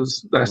animal,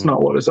 because that's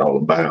not what it's all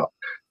about.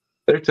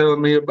 They're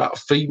telling me about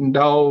feeding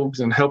dogs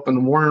and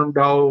helping worm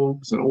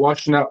dogs and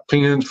washing out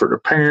pens for their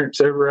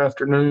parents every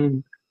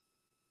afternoon.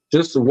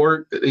 Just the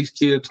work that these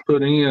kids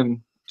put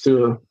in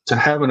to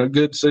having a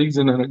good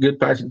season and a good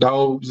pack of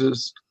dogs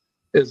is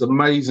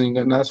amazing.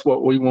 And that's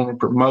what we want to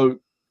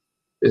promote,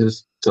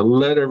 is to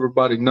let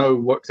everybody know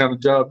what kind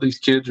of job these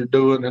kids are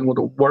doing and what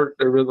the work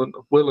they're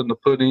willing to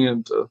put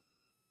in to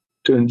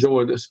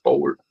enjoy this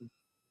sport.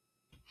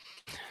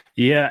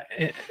 Yeah,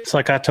 it's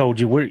like I told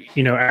you,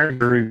 our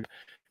group,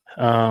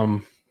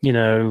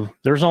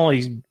 there's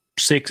only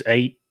 6,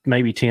 8,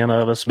 maybe 10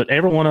 of us, but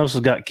every one of us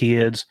has got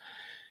kids.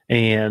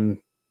 And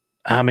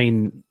I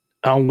mean,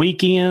 on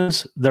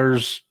weekends,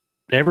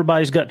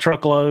 everybody's got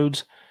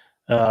truckloads.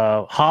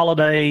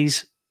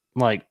 Holidays,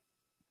 like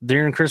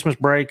during Christmas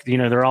break,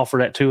 they're off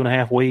for that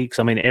 2.5 weeks.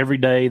 I mean, every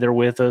day they're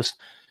with us.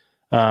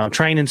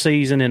 Training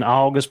season in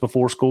August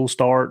before school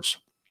starts,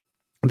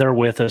 they're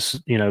with us.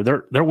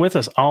 They're with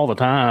us all the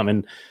time.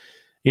 And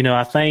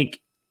I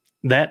think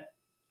that,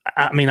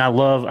 I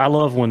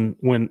love when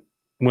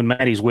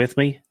Maddie's with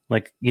me.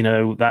 Like,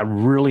 I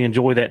really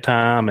enjoy that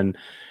time, and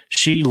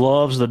she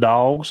loves the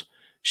dogs.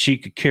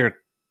 She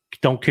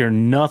don't care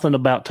nothing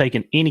about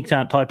taking any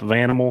type of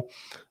animal,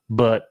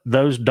 but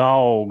those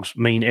dogs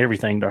mean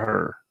everything to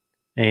her.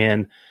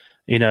 And,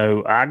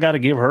 I got to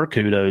give her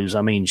kudos.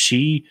 I mean,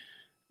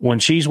 when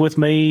she's with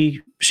me,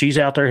 she's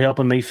out there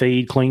helping me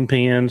feed, clean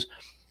pens,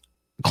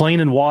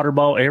 cleaning water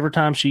bowl. Every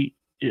time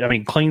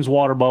cleans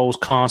water bowls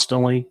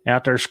constantly,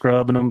 out there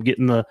scrubbing them,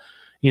 getting the,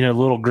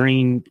 little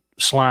green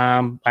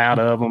slime out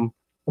of them.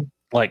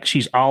 Like,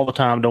 she's all the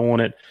time doing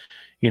it.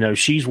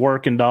 She's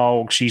working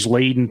dogs, she's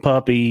leading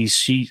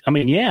puppies.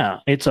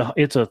 It's a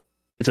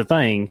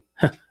thing,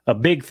 a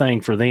big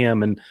thing for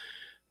them. And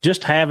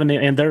just having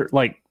it, and they're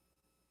like,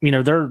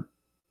 she's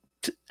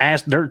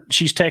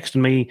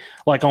texting me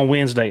like on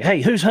Wednesday,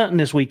 hey, who's hunting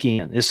this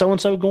weekend? Is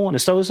so-and-so going?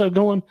 Is so-and-so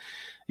going?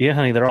 Yeah,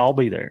 honey, they'll all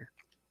be there.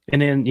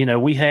 And then,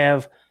 we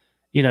have,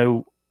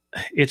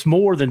 it's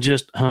more than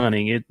just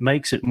hunting. It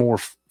makes it more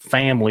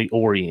family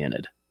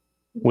oriented.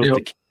 with Yep.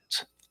 the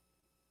kids.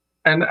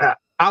 And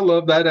I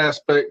love that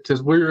aspect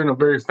because we're in a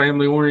very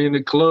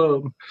family-oriented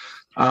club.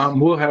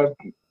 We'll have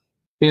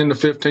 10 to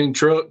 15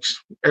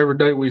 trucks every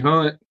day we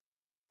hunt,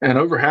 and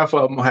over half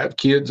of them will have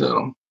kids in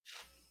them.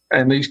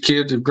 And these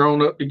kids have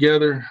grown up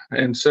together,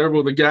 and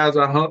several of the guys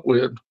I hunt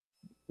with,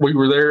 we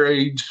were their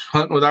age,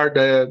 hunting with our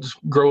dads,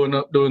 growing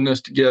up doing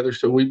this together.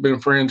 So we've been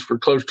friends for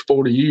close to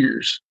 40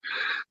 years.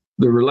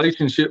 The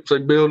relationships they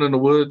build in the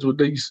woods with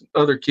these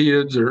other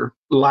kids are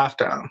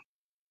lifetime.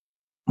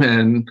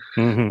 And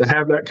to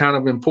have that kind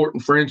of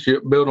important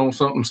friendship built on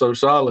something so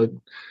solid,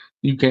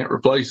 you can't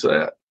replace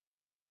that.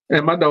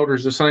 And my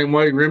daughter's the same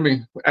way.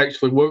 Remy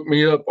actually woke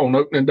me up on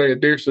opening day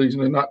of deer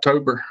season in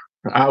October.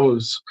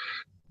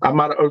 I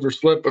might have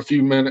overslept a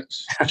few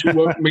minutes. She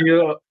woke me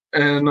up,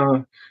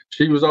 and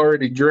she was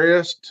already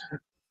dressed.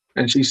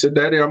 And she said,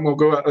 "Daddy, I'm going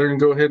to go out there and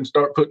go ahead and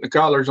start putting the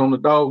collars on the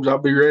dogs. I'll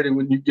be ready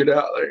when you get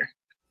out there."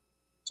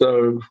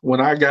 So when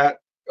I got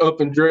up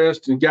and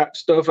dressed and got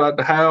stuff out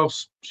the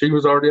house, she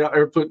was already out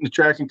there putting the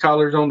tracking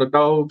collars on the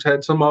dogs,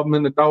 had some of them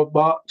in the dog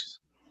box,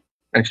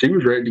 and she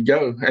was ready to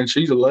go. And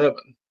she's 11.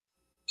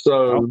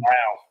 So,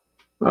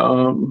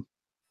 wow.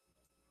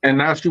 And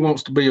now she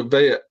wants to be a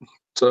vet.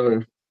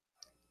 So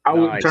I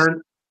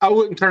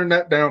wouldn't turn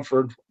that down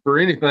for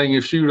anything.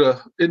 If she would,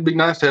 it'd be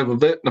nice to have a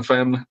vet in the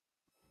family.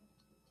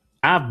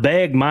 I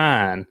begged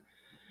mine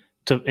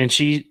to, and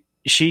she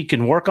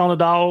can work on the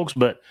dogs,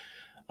 but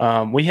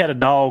we had a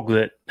dog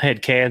that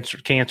had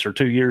cancer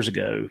 2 years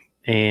ago,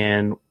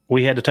 and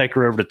we had to take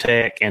her over to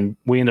tech, and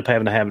we ended up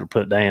having to have her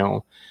put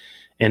down,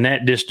 and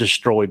that just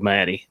destroyed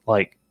Maddie.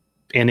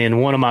 And then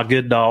one of my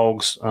good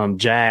dogs,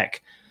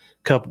 Jack,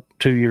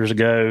 2 years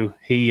ago,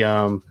 he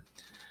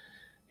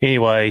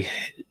anyway,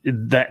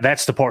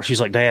 that's the part.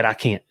 She's like, "Dad, I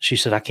can't." She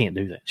said, "I can't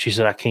do that." She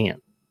said, "I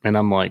can't," and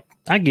I'm like,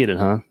 "I get it,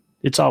 huh?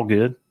 It's all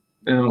good."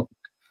 Yeah.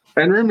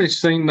 And Remy's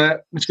seen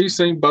that. She's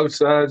seen both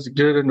sides, the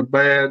good and the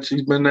bad.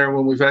 She's been there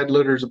when we've had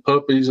litters of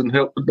puppies and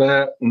helped with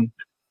that. And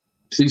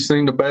she's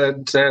seen the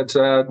bad, sad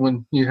side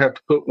when you have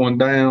to put one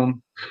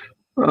down.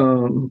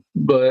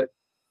 But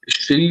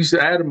she's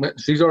adamant.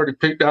 She's already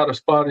picked out a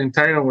spot in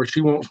town where she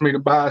wants me to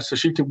buy so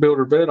she can build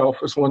her vet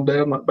office one day.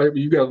 I'm like,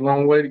 "Baby, you got a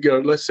long way to go.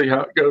 Let's see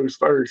how it goes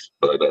first."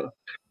 But, her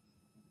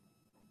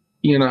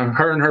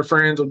and her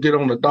friends will get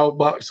on the dog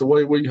box the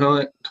way we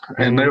hunt,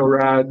 and they'll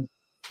ride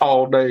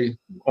all day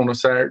on a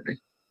Saturday.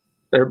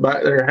 They're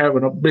back there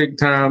having a big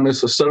time.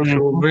 It's a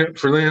social event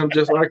for them,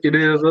 just like it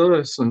is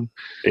us. And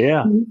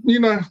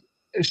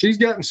she's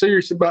gotten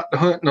serious about the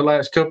hunting the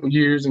last couple of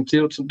years and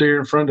killed some deer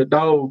in front of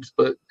dogs.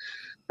 But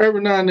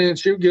every now and then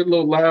she'll get a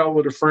little loud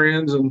with her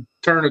friends and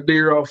turn a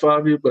deer off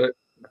of you. But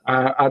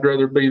I'd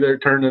rather be there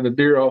turning a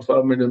deer off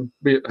of me than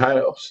be at the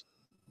house.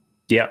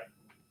 Yep.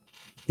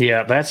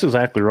 Yeah, that's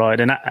exactly right.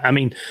 And I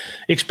mean,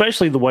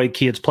 especially the way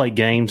kids play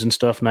games and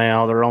stuff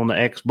now, they're on the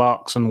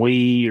Xbox and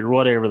Wii or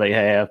whatever they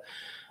have.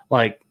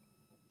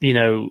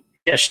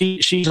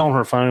 She's on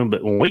her phone,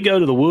 but when we go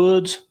to the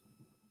woods,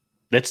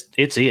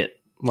 it's it.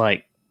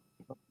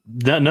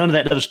 None of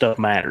that other stuff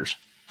matters.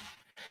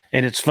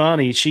 And it's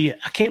funny.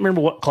 I can't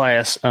remember what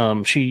class.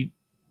 She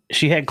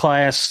had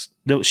class.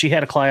 She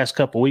had a class a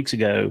couple weeks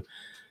ago,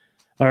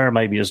 or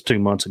maybe it was 2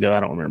 months ago.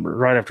 I don't remember.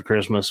 Right after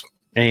Christmas,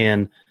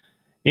 and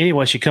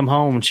anyway, she come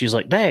home and she's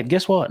like, "Dad,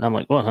 guess what?" And I'm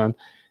like, "What, hon?"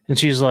 And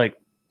she's like,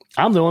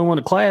 "I'm the only one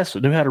in class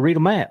that knew how to read a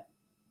map."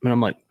 And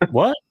I'm like,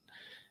 "What?"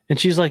 And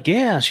she's like,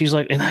 "Yeah." She's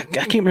like, and I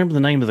can't remember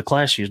the name of the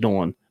class she was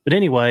doing. But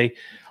anyway,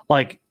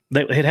 they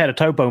had a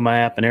topo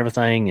map and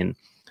everything.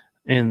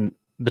 And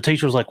the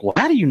teacher was like, "Well,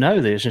 how do you know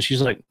this?" And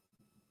she's like,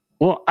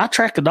 "Well, I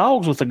track the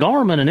dogs with the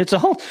Garmin, and it's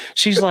all."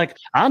 She's like,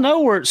 "I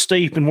know where it's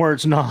steep and where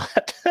it's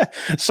not."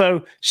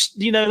 So,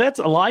 that's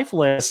a life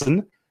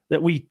lesson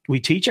that we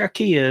teach our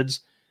kids.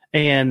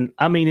 And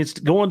I mean, it's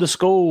going to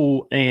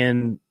school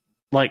and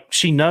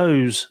she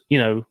knows,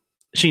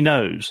 and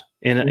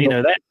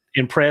that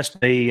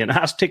impressed me. And I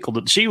was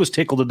tickled. She was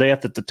tickled to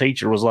death that the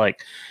teacher was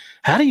like,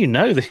 "How do you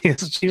know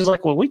this?" She was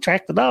like, "Well, we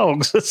track the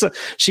dogs." So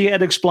she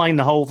had to explain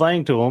the whole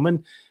thing to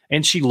them,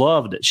 and she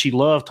loved it. She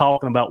loved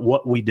talking about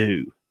what we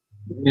do.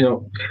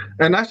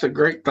 And that's a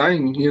great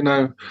thing,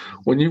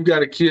 when you've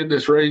got a kid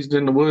that's raised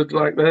in the woods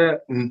like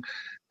that and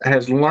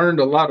has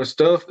learned a lot of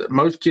stuff that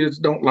most kids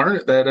don't learn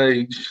at that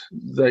age.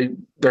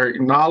 Their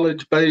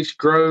knowledge base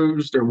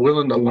grows. They're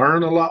willing to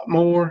learn a lot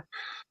more,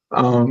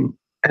 and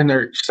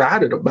they're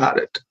excited about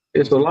it.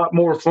 It's a lot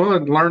more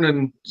fun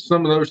learning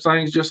some of those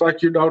things, just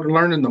like your daughter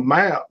learning the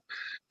map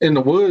in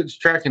the woods,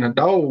 tracking a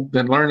dog,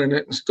 than learning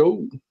it in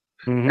school.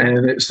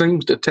 And it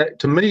seems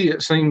to me,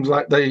 it seems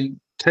like they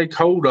take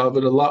hold of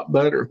it a lot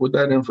better with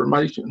that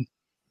information.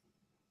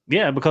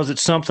 Yeah, because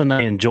it's something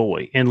they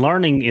enjoy, and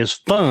learning is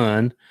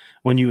fun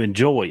when you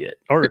enjoy it.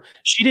 Or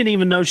she didn't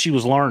even know she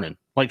was learning.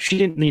 She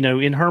didn't,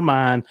 in her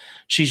mind,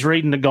 she's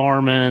reading the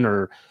Garmin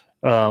or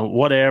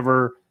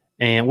whatever.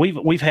 And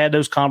we've had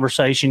those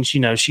conversations.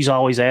 She's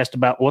always asked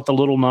about what the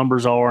little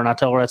numbers are, and I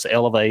tell her that's the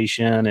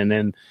elevation. And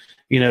then,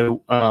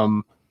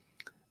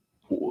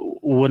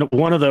 when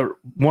one of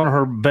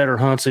her better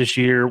hunts this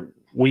year,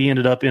 we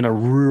ended up in a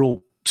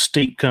real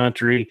steep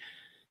country.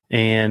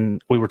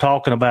 And we were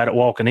talking about it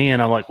walking in.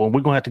 I'm like, well,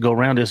 we're going to have to go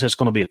around this. It's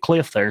going to be a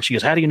cliff there. And she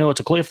goes, how do you know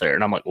it's a cliff there?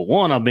 And I'm like, well,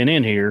 one, I've been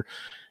in here.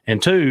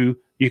 And two,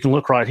 you can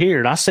look right here.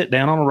 And I sit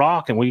down on a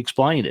rock and we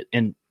explained it.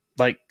 And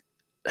like,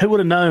 who would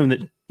have known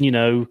that,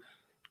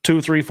 2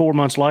 or 3, 4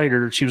 months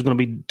later, she was going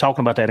to be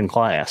talking about that in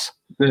class.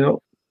 Yeah.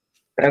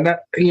 And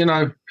that,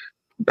 the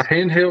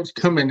handhelds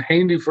come in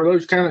handy for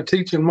those kind of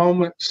teaching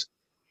moments,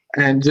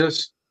 and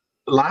just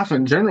life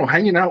in general,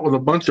 hanging out with a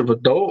bunch of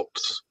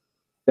adults.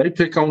 They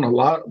pick up a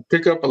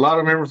lot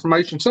of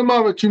information. Some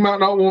of it you might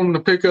not want them to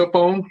pick up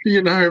on,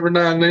 every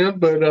now and then,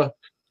 but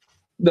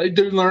they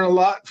do learn a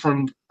lot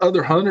from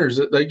other hunters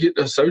that they get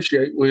to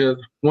associate with.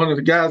 One of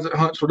the guys that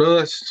hunts with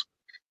us,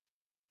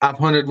 I've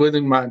hunted with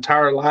him my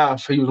entire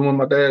life. He was one of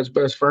my dad's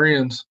best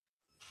friends.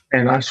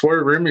 And I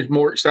swear Remy's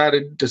more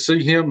excited to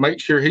see him, make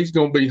sure he's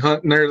going to be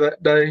hunting there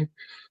that day,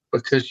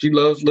 because she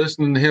loves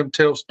listening to him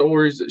tell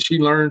stories that she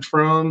learns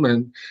from.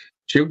 And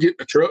she'll get in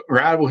the truck and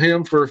ride with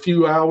him for a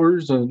few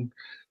hours. And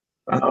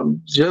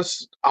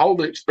just all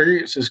the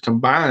experiences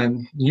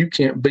combined, you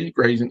can't beat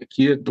raising a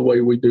kid the way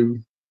we do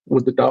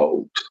with the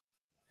dogs.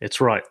 It's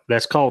right.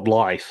 That's called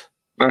life.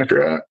 That's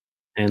right.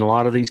 And a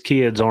lot of these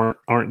kids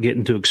aren't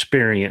getting to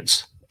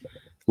experience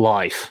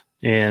life.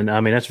 And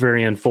I mean, that's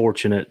very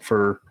unfortunate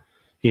for,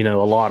 a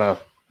lot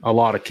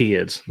of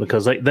kids,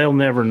 because they'll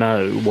never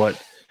know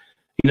what,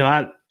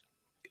 I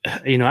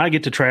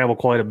get to travel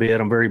quite a bit.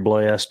 I'm very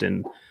blessed.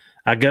 And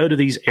I go to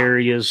these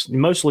areas,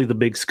 mostly the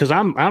big, because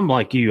I'm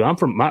like you. I'm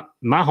from my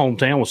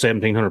hometown was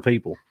 1,700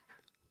 people,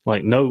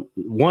 like no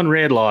one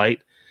red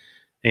light,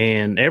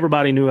 and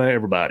everybody knew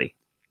everybody.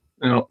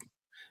 Yep.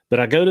 But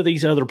I go to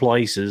these other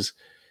places,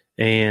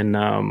 and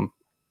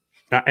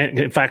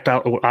in fact,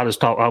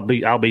 I'll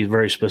be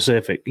very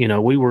specific.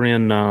 We were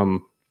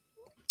in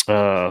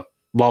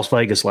Las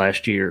Vegas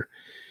last year,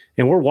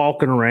 and we're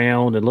walking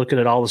around and looking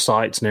at all the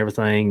sites and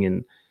everything,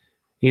 and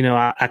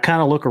I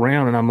kind of look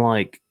around and I'm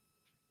like,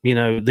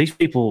 these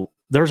people,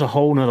 there's a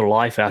whole nother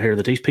life out here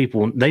that these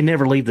people, they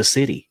never leave the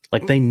city.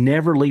 Like, they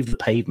never leave the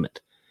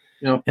pavement.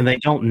 Yep. And they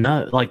don't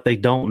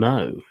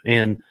know.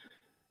 And,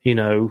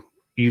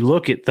 you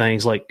look at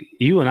things like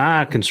you and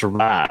I can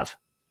survive.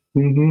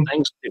 Mm-hmm.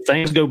 If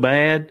things go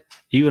bad,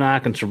 you and I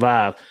can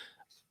survive.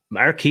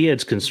 Our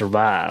kids can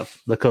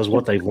survive because of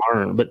what they've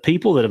learned. But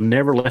people that have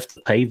never left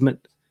the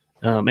pavement,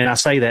 and I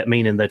say that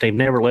meaning that they've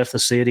never left the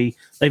city,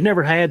 they've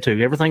never had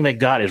to. Everything they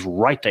got is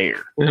right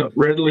there. Yeah,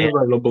 readily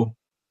available.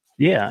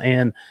 Yeah,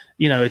 and,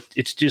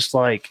 it's just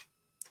like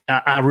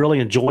I really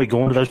enjoy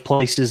going to those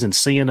places and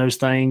seeing those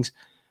things,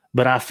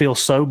 but I feel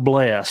so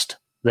blessed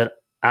that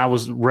I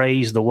was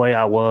raised the way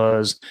I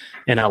was,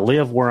 and I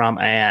live where I'm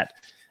at,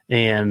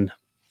 and,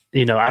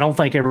 I don't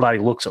think everybody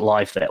looks at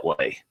life that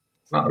way.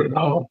 Not at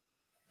all.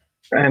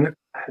 And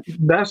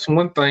that's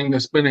one thing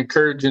that's been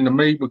encouraging to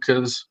me,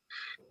 because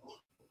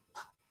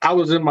I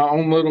was in my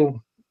own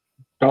little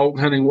dog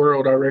hunting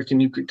world, I reckon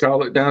you could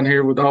call it, down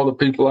here with all the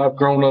people I've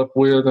grown up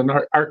with. And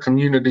our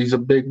community is a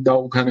big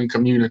dog hunting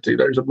community.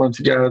 There's a bunch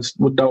of guys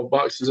with dog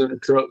boxes in their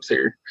trucks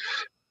here.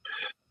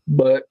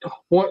 But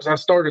once I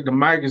started the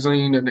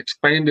magazine and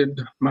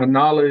expanded my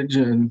knowledge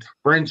and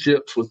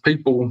friendships with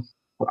people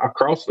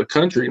across the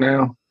country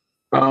now,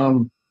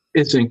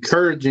 it's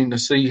encouraging to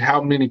see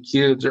how many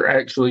kids are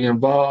actually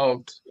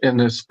involved in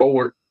this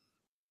sport.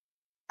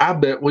 I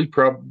bet we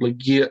probably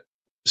get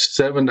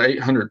 700 to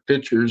 800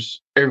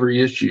 pictures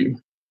every issue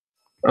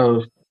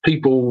of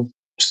people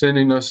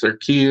sending us their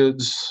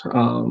kids.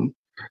 And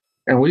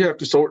we have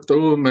to sort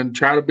through them and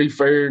try to be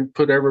fair and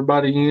put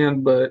everybody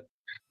in. But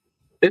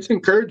it's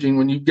encouraging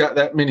when you've got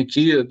that many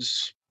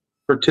kids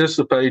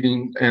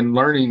participating and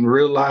learning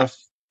real life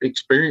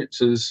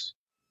experiences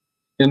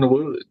in the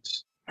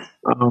woods.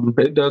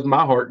 It does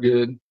my heart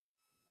good.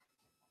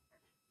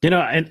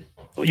 And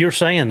you're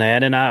saying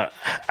that, and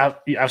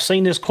I've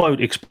seen this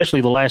quote, especially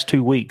the last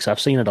 2 weeks. I've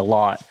seen it a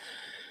lot,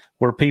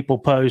 where people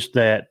post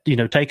that,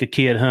 take a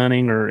kid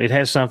hunting, or it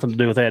has something to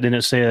do with that. And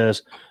it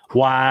says,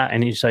 why?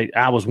 And you say,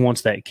 I was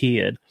once that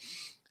kid.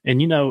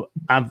 And,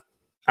 I've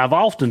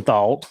often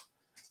thought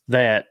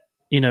that,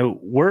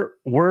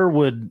 where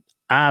would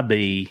I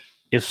be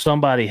if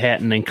somebody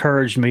hadn't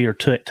encouraged me or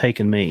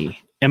taken me?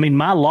 I mean,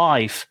 my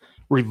life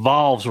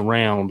revolves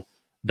around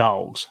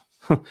dogs,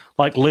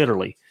 like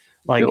literally.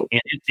 Like,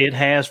 it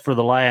has for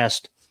the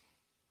last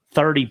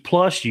 30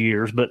 plus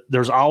years, but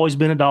there's always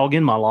been a dog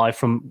in my life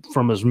from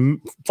as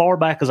far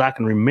back as I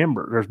can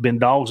remember. There's been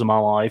dogs in my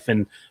life.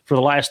 And for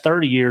the last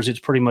 30 years, it's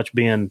pretty much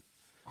been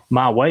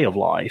my way of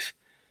life.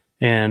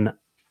 And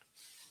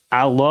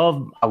I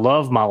love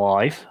my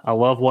life. I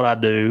love what I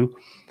do,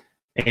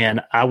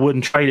 and I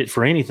wouldn't trade it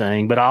for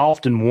anything. But I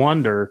often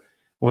wonder,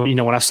 when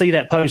I see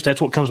that post,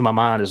 that's what comes to my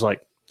mind is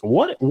like,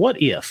 what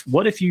if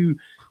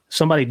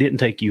somebody didn't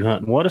take you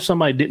hunting? What if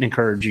somebody didn't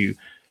encourage you?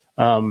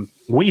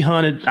 We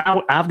hunted.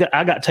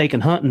 I got taken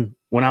hunting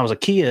when I was a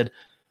kid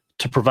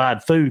to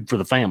provide food for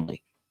the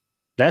family.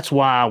 That's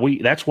why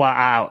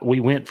we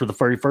went for the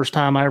very first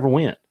time I ever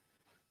went.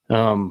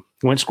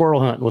 Went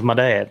squirrel hunting with my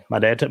dad. My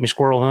dad took me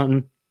squirrel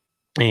hunting,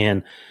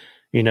 and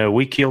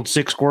We killed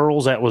 6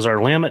 squirrels. That was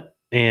our limit.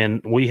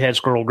 And we had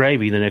squirrel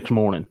gravy the next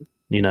morning.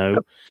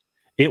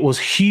 It was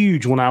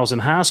huge when I was in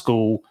high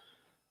school.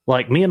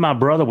 Like, me and my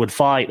brother would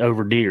fight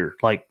over deer.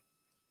 Like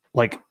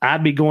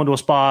I'd be going to a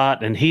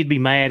spot and he'd be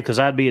mad because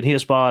I'd be at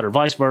his spot, or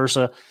vice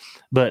versa.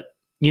 But,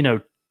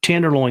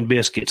 tenderloin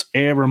biscuits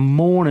every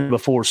morning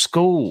before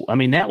school. I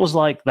mean, that was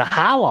like the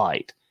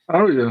highlight.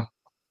 Oh, yeah.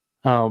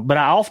 But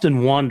I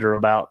often wonder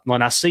about,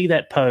 when I see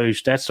that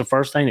post, that's the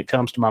first thing that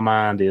comes to my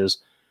mind is,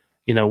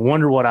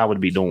 wonder what I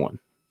would be doing.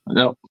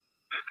 Yep.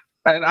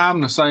 And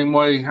I'm the same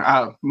way.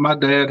 My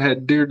dad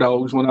had deer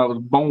dogs when I was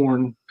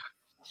born.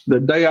 The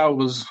day I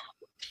was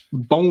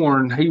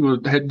born,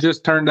 had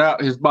just turned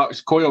out his box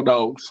of quail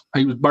dogs.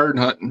 He was bird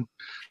hunting,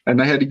 and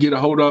they had to get a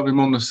hold of him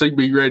on the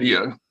CB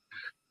radio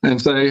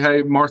and say,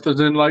 "Hey, Martha's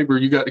in labor.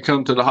 You got to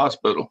come to the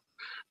hospital."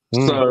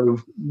 So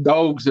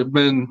dogs have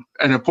been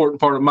an important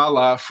part of my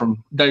life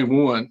from day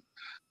one.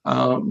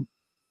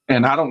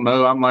 And I don't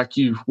know, I'm like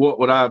you, what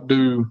would I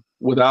do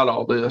without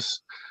all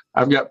this?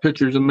 I've got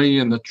pictures of me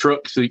in the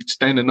truck seat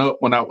standing up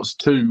when I was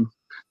 2.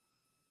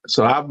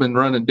 So I've been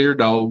running deer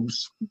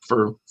dogs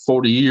for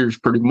 40 years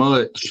pretty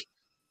much.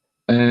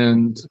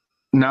 And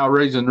now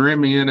raising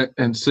Remy in it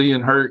and seeing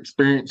her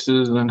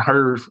experiences and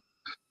her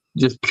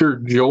just pure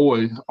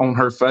joy on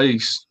her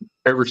face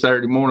every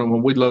Saturday morning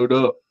when we load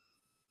up,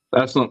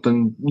 that's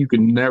something you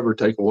can never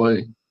take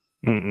away.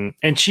 Mm-mm.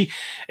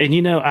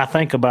 And I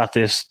think about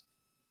this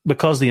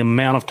because the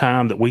amount of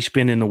time that we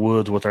spend in the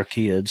woods with our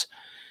kids,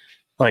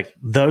 like,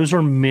 those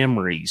are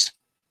memories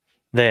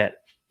that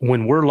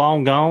when we're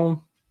long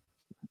gone,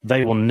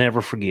 they will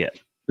never forget.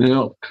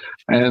 Yeah.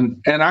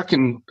 And I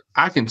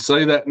can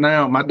say that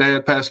now. My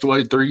dad passed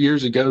away 3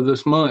 years ago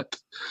this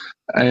month.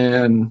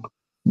 And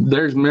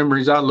there's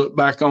memories I look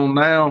back on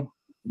now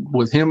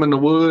with him in the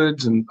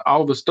woods and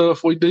all the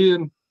stuff we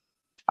did.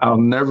 I'll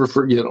never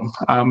forget them.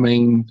 I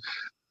mean,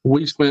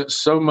 we spent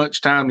so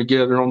much time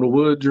together on the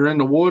woods or in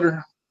the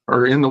water,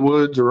 or in the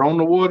woods or on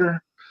the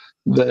water,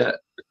 that,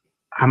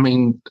 I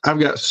mean, I've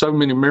got so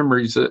many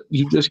memories that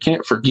you just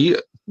can't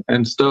forget,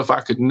 and stuff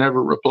I could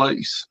never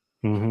replace.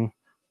 Mm-hmm.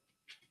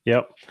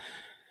 Yep.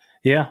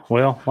 Yeah.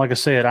 Well, like I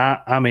said,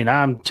 I mean,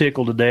 I'm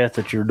tickled to death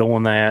that you're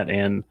doing that.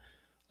 And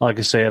like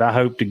I said, I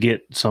hope to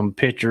get some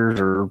pictures,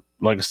 or,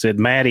 like I said,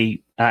 I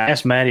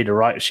asked Maddie to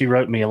write, she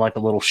wrote me like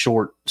a little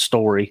short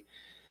story.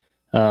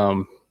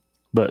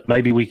 But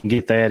maybe we can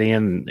get that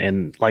in.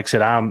 And like I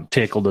said, I'm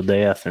tickled to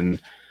death,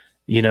 and,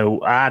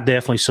 I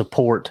definitely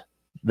support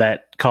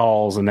that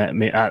cause, and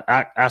that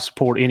I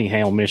support any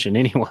hound mission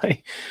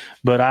anyway,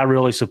 but I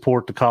really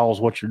support the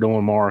cause, what you're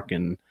doing, Mark.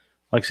 And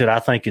like I said, I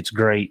think it's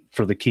great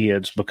for the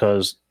kids,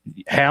 because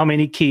how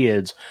many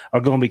kids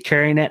are going to be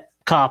carrying that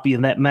copy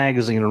of that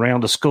magazine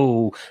around to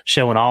school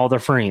showing all their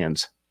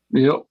friends?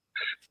 Yep.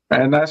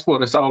 And that's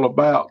what it's all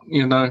about,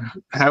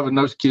 having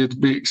those kids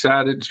be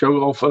excited, show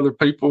off other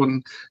people.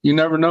 And you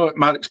never know, it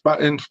might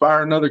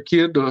inspire another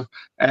kid to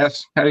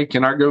ask, "Hey,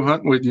 can I go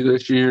hunting with you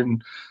this year?"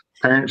 And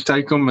parents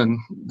take them, and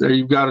there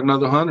you've got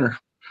another hunter.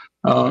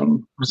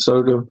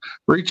 So to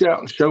reach out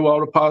and show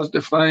all the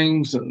positive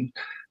things. And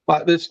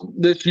like this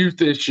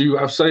youth issue,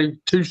 I've saved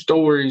 2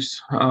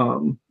 stories.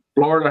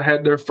 Florida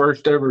had their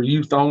first ever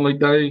youth only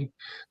day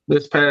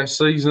this past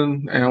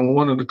season, and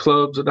one of the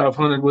clubs that I've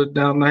hunted with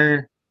down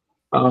there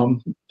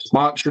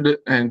sponsored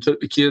it and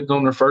took the kids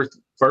on their first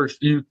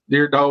youth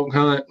deer dog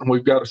hunt. And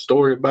we've got a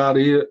story about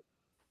it.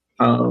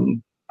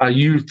 A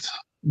youth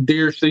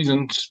deer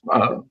season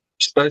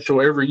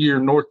special every year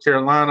in North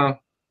Carolina.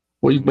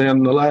 We've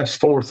been the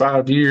last 4 or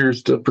 5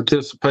 years to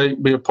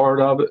participate, be a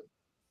part of it.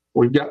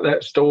 We've got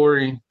that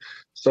story.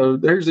 So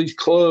there's these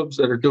clubs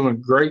that are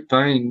doing great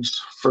things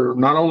for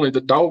not only the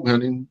dog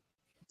hunting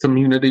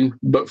community,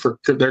 but for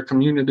their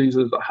communities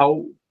as a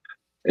whole.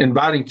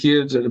 Inviting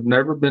kids that have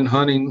never been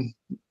hunting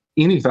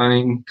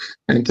anything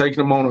and taking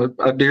them on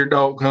a deer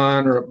dog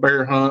hunt or a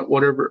bear hunt,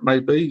 whatever it may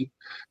be,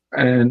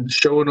 and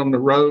showing them the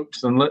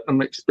ropes and letting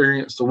them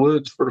experience the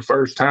woods for the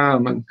first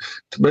time, and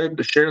to be able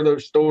to share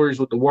those stories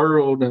with the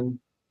world and,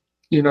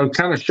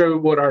 kind of show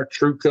what our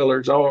true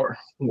colors are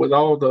with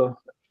all the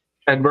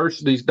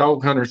adversities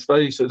dog hunters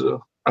face as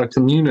a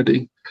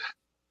community.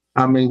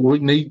 I mean, we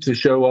need to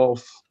show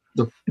off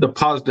the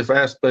positive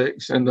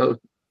aspects and the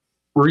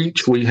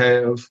reach we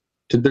have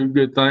to do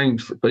good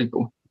things for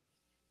people.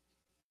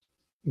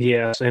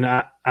 Yes. And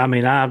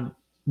I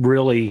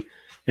really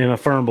am a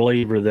firm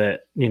believer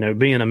that, being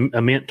a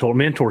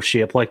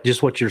mentorship, like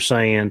just what you're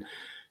saying,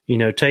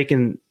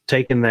 taking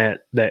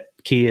that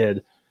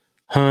kid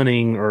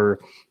hunting, or,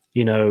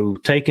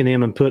 taking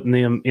them and putting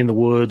them in the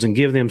woods and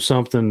give them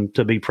something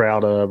to be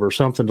proud of or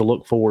something to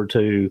look forward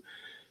to.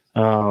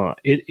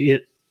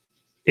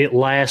 It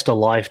lasts a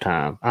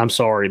lifetime. I'm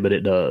sorry, but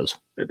it does.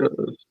 It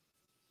does.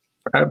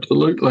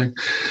 Absolutely.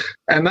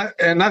 And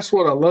that's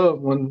what I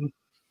love. When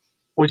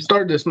we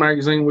started this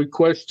magazine, we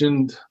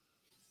questioned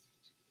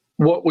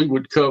what we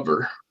would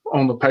cover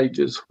on the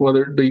pages,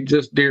 whether it be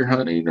just deer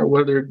hunting or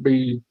whether it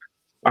be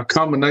a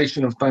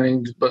combination of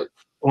things. But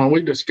when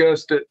we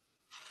discussed it,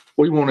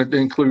 we wanted to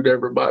include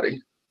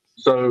everybody.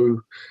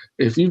 So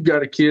if you've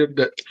got a kid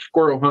that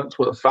squirrel hunts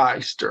with a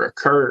feist or a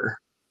cur,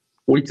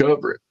 we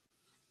cover it.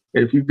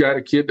 If you've got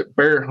a kid that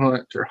bear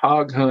hunts or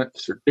hog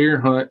hunts or deer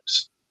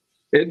hunts,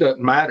 it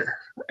doesn't matter.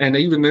 And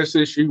even this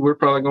issue, we're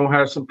probably going to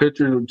have some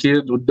pictures of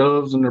kids with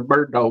doves and their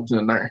bird dogs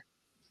in there.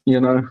 You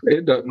know,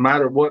 it doesn't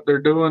matter what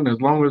they're doing. As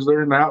long as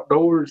they're in the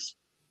outdoors,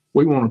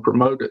 we want to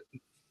promote it.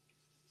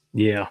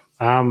 Yeah,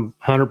 I'm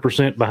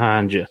 100%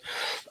 behind you.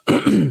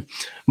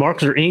 Mark,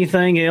 is there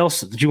anything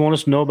else that you want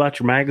us to know about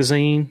your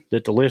magazine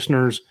that the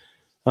listeners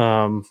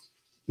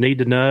need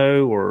to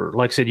know? Or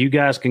like I said, you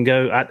guys can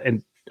go,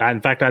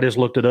 in fact, I just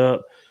looked it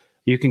up.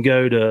 You can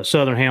go to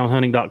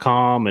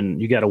southernhoundhunting.com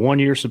and you got a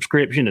 1-year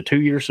subscription, a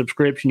 2-year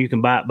subscription. You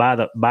can buy it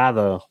by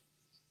the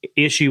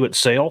issue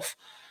itself.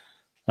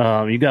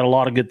 You got a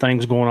lot of good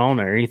things going on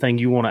there. Anything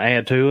you want to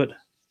add to it?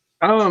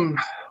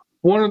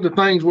 One of the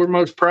things we're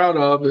most proud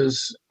of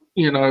is,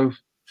 you know,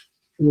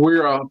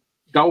 we're a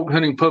dog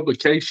hunting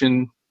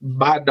publication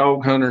by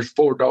dog hunters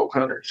for dog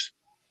hunters.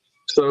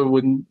 So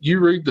when you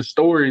read the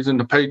stories in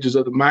the pages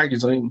of the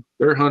magazine,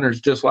 they're hunters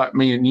just like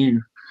me and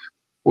you.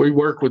 We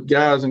work with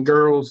guys and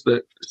girls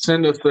that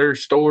send us their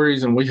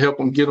stories and we help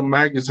them get a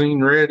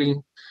magazine ready.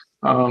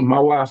 My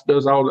wife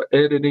does all the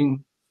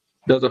editing,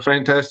 does a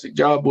fantastic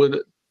job with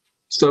it.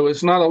 So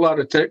it's not a lot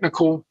of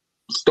technical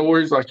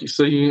stories like you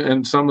see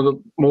in some of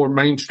the more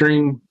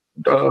mainstream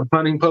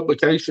hunting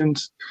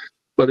publications,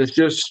 but it's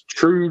just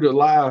true to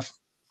life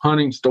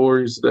hunting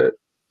stories that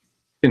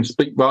can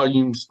speak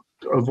volumes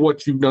of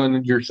what you've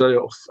done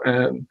yourself.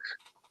 And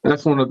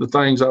that's one of the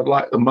things I'd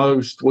like the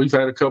most. We've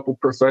had a couple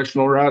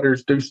professional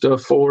writers do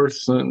stuff for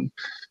us and,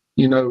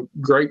 you know,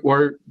 great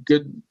work,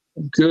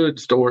 good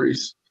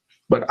stories.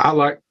 But I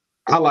like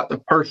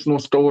the personal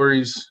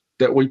stories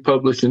that we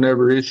publish in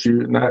every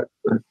issue, and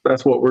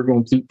that's what we're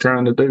going to keep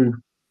trying to do.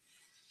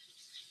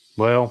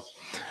 Well,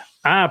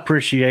 I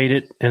appreciate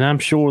it, and I'm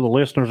sure the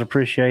listeners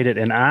appreciate it,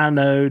 and I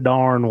know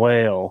darn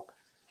well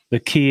the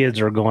kids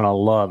are going to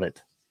love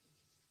it.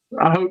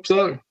 I hope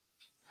so.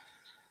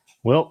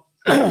 Well,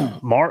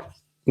 Mark,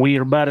 we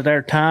are about at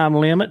our time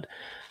limit.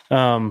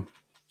 I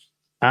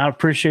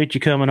appreciate you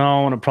coming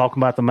on and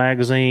talking about the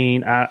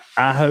magazine.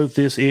 I hope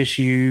this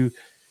issue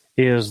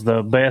is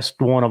the best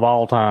one of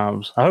all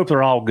times. I hope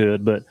they're all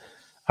good, but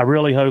I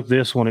really hope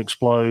this one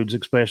explodes,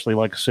 especially,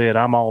 like I said,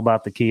 I'm all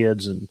about the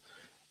kids, and,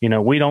 you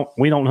know, we don't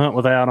hunt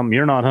without them.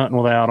 You're not hunting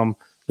without them.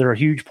 They're a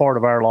huge part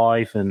of our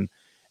life and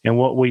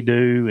what we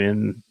do.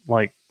 And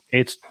like,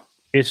 it's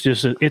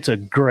a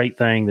great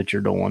thing that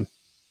you're doing.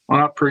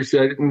 Well, I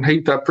appreciate it. And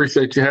Heath, I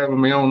appreciate you having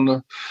me on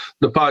the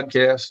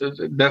podcast. It's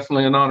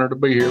definitely an honor to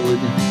be here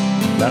with you.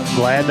 I'm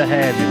glad to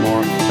have you,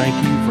 Mark. Thank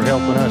you for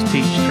helping us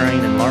teach, train,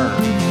 and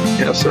learn.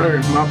 Yes,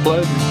 sir. My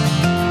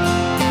pleasure.